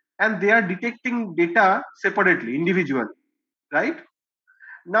space and they are detecting data separately, individually, right?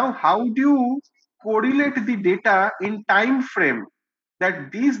 Now, how do you correlate the data in time frame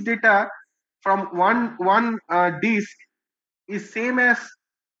that these data from one disk is same as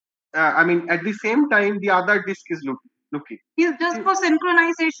I mean at the same time the other disk is looking. Yes, just for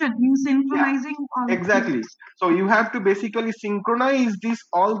synchronization, means synchronizing. Yeah, exactly. So you have to basically synchronize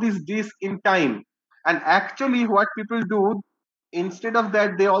all these disks in time. And actually, what people do instead of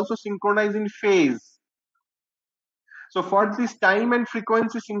that, they also synchronize in phase. So for this time and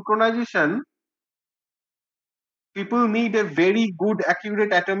frequency synchronization, people need a very good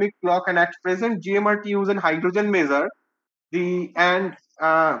accurate atomic clock, and at present GMRT use an hydrogen measure. Maybe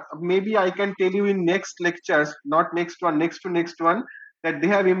I can tell you in next lectures, not next one, next to next one, that they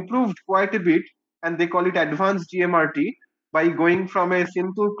have improved quite a bit, and they call it advanced GMRT, by going from a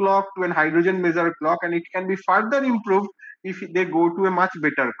simple clock to an hydrogen measure clock, and it can be further improved if they go to a much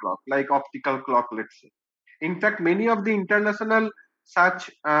better clock like optical clock, let's say. In fact, many of the international such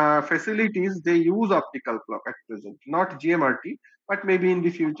facilities, they use optical clock at present, not GMRT, but maybe in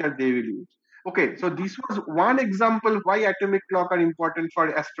the future they will use. Okay, so this was one example why atomic clock are important for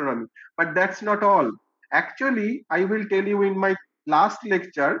astronomy, but that's not all. Actually, I will tell you in my last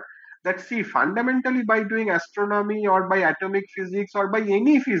lecture that see, fundamentally by doing astronomy or by atomic physics or by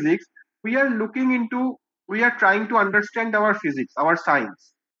any physics, we are trying to understand our physics, our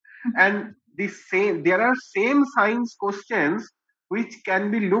science. And there are same science questions which can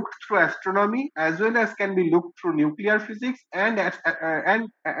be looked through astronomy as well as can be looked through nuclear physics and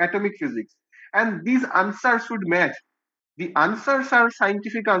atomic physics, and these answers should match. The answers are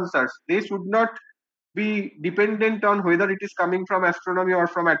scientific answers. They should not be dependent on whether it is coming from astronomy or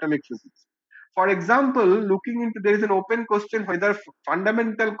from atomic physics. For example, looking into, there is an open question whether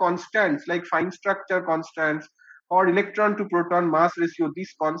fundamental constants like fine structure constants or electron to proton mass ratio,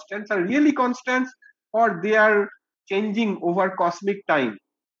 these constants are really constants or they are changing over cosmic time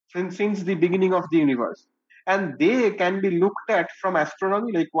since the beginning of the universe. And they can be looked at from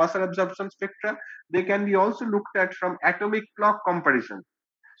astronomy like quasar absorption spectra. They can be also looked at from atomic clock comparison.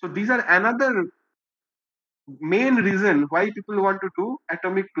 So these are another main reason why people want to do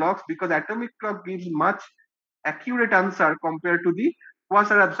atomic clocks, because atomic clock gives much accurate answer compared to the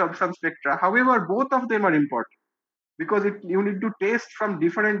quasar absorption spectra. However, both of them are important because you need to test from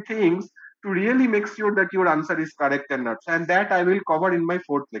different things to really make sure that your answer is correct and not. And that I will cover in my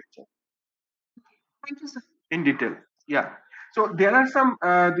fourth lecture. Thank you, sir. In detail. Yeah. So there are some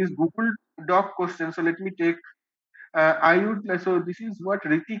these Google Doc questions. So let me take. So this is what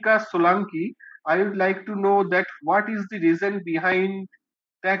Ritika Solanki. I would like to know that what is the reason behind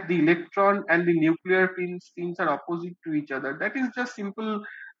that the electron and the nuclear spins are opposite to each other. That is just simple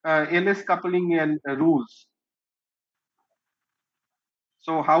LS coupling and rules.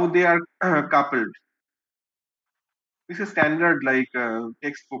 So how they are coupled. This is standard like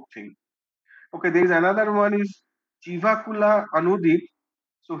textbook thing. Okay, there is another one is Chivakula Anudit.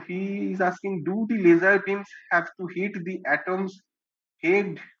 So he is asking, do the laser beams have to hit the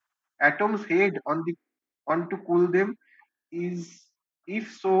head atom's head on to cool them? Is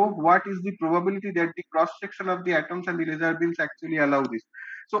if so, what is the probability that the cross section of the atoms and the laser beams actually allow this?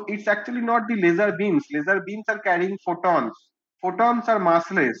 So it's actually not the laser beams. Laser beams are carrying photons. Photons are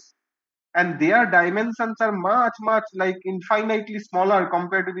massless, and their dimensions are much like infinitely smaller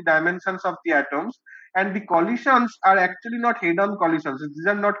compared to the dimensions of the atoms. And the collisions are actually not head-on collisions. These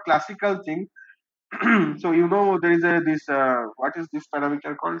are not classical things. So there is this what is this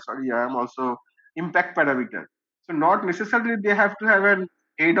parameter called? Sorry, I am also impact parameter. So not necessarily they have to have an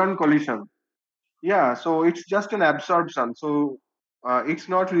head-on collision. Yeah, so it's just an absorption. So it's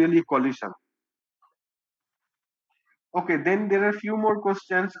not really collision. Okay, then there are a few more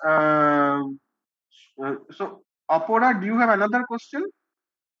questions. So Apora, do you have another question?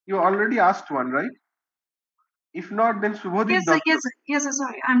 You already asked one, right? If not, then Subhodip Yes, sir. Datta. Yes, sir.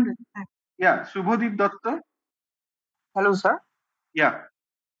 Sorry, I'm good. Yeah, Subhodip Datta. Hello, sir. Yeah.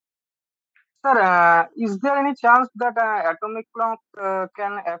 Sir, is there any chance that atomic clock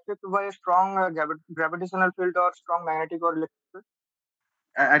can affect by a strong gravitational field or strong magnetic or electric field?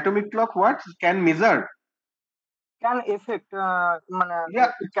 Atomic clock what? Can measure? Can affect,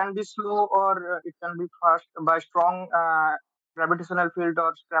 Yeah. it can be slow or it can be fast by strong gravitational field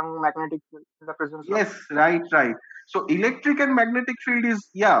or strong magnetic field in the presence of. Yes, right. So electric and magnetic field is,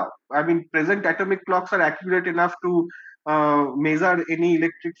 I mean, present atomic clocks are accurate enough to measure any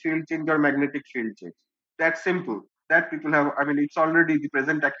electric field change or magnetic field change. That's simple. That people have, I mean, it's already the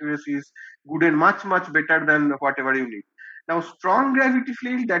present accuracy is good and much better than whatever you need. Now, strong gravity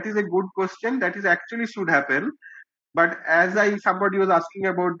field, that is a good question. That is actually should happen. But as somebody was asking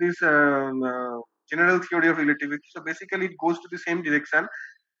about this general theory of relativity, so basically it goes to the same direction.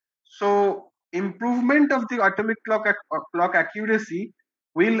 So improvement of the atomic clock accuracy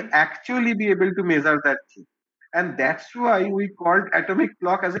will actually be able to measure that thing, and that's why we called atomic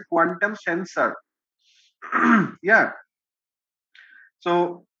clock as a quantum sensor. Yeah.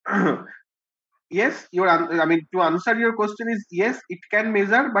 So yes, I mean, to answer your question is yes, it can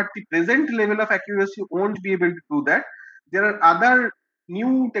measure, but the present level of accuracy won't be able to do that. There are other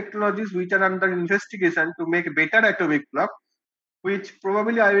new technologies which are under investigation to make better atomic clock, which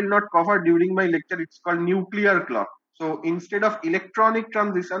probably I will not cover during my lecture. It's called nuclear clock. So instead of electronic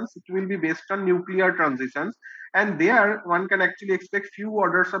transitions, it will be based on nuclear transitions. And there one can actually expect few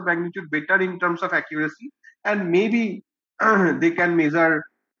orders of magnitude better in terms of accuracy. And maybe they can measure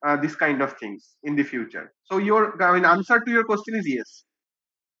this kind of things in the future. So answer to your question is yes.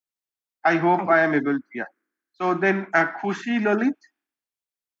 I hope I am able to, yeah. So then Khushi Lalit.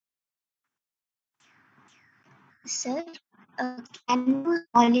 Sir, can you use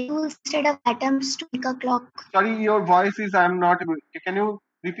molecules instead of atoms to make a clock? Sorry, your voice is, I'm not able. Can you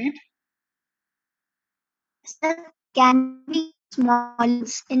repeat? Sir, can we use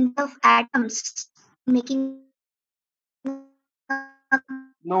molecules instead of atoms making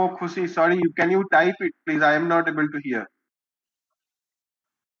No, Khushi, sorry. Can you type it, please? I am not able to hear.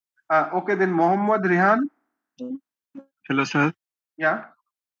 Okay, then Mohammad Rehan. Hello, sir. Yeah.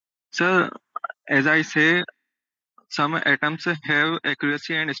 Sir, as I say, some atoms have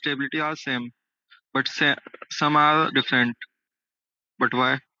accuracy and stability are same, but some are different. But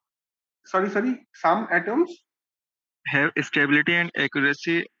why? Sorry. Some atoms Have stability and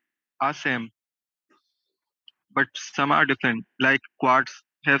accuracy are same, but some are different. Like quartz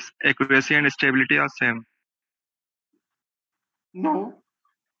has accuracy and stability are same.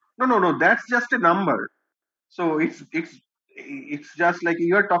 no. That's just a number. So it's just like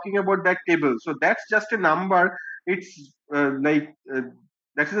you are talking about that table. So that's just a number. It's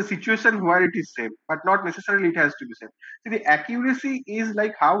that is a situation where it is same, but not necessarily it has to be same. See, the accuracy is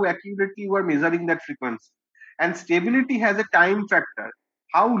like how accurately you are measuring that frequency, and stability has a time factor.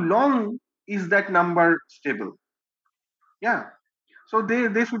 How long is that number stable? Yeah. So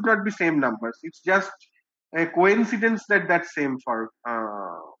they should not be same numbers. It's just a coincidence that that's same for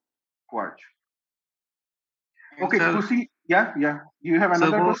quartz. Okay, Sir, Kusi, yeah. You have sir,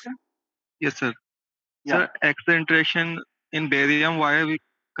 another question? yes, sir. Yeah. Sir, X interaction in barium, why we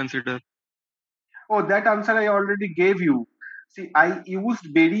consider? Oh, that answer I already gave you. See, I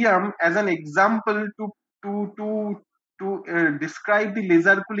used barium as an example to describe the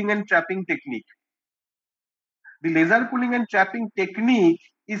laser cooling and trapping technique. The laser cooling and trapping technique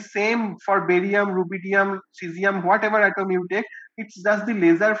is same for barium, rubidium, cesium, whatever atom you take. It's just the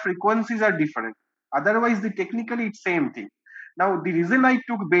laser frequencies are different. Otherwise, the technically it's same thing. Now, the reason I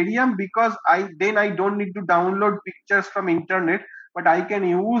took barium because I don't need to download pictures from internet, but I can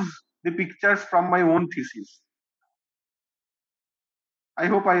use the pictures from my own thesis. I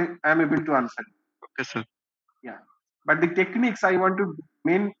hope I am able to answer. Okay, sir. Yeah, but the techniques I want to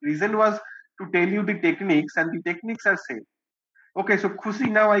main reason was to tell you the techniques, and the techniques are same. Okay, so Khusi,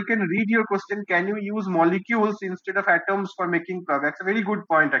 now I can read your question. Can you use molecules instead of atoms for making clock? That's a very good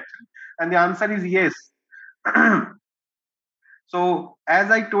point, actually. And the answer is yes. So,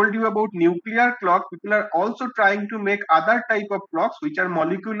 as I told you about nuclear clock, people are also trying to make other type of clocks, which are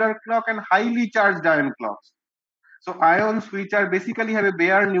molecular clock and highly charged ion clocks. So, ions which are basically have a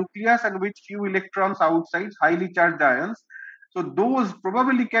bare nucleus and with few electrons outside, highly charged ions. So, those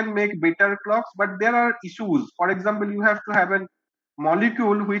probably can make better clocks, but there are issues. For example, you have to have a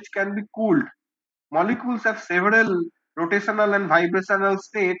molecule which can be cooled. Molecules have several rotational and vibrational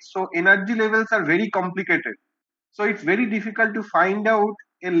states, so energy levels are very complicated. So it's very difficult to find out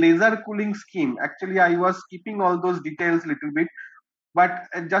a laser cooling scheme. Actually, I was skipping all those details a little bit, but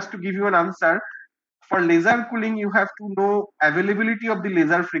just to give you an answer, for laser cooling, you have to know availability of the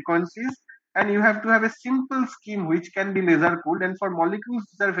laser frequencies, and you have to have a simple scheme which can be laser cooled. And for molecules,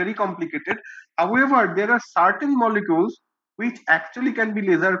 these are very complicated. However, there are certain molecules which actually can be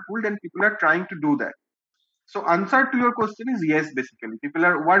laser cooled, and people are trying to do that. So answer to your question is yes, basically. People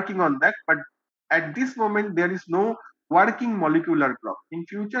are working on that, but at this moment, there is no working molecular clock. In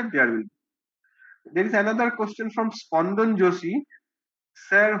future, there will be. There is another question from Spondan Joshi.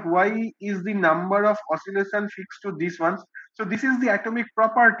 Sir, why is the number of oscillation fixed to this one? So this is the atomic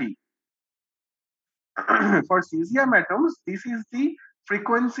property. For cesium atoms, this is the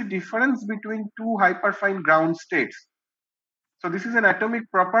frequency difference between two hyperfine ground states. So this is an atomic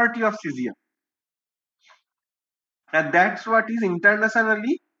property of cesium. And that's what is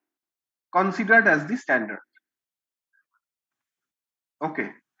internationally considered as the standard. Okay.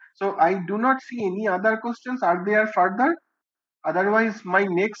 So I do not see any other questions. Are there further? Otherwise, my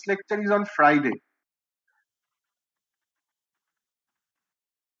next lecture is on Friday.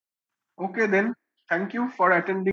 Okay then. Thank you for attending.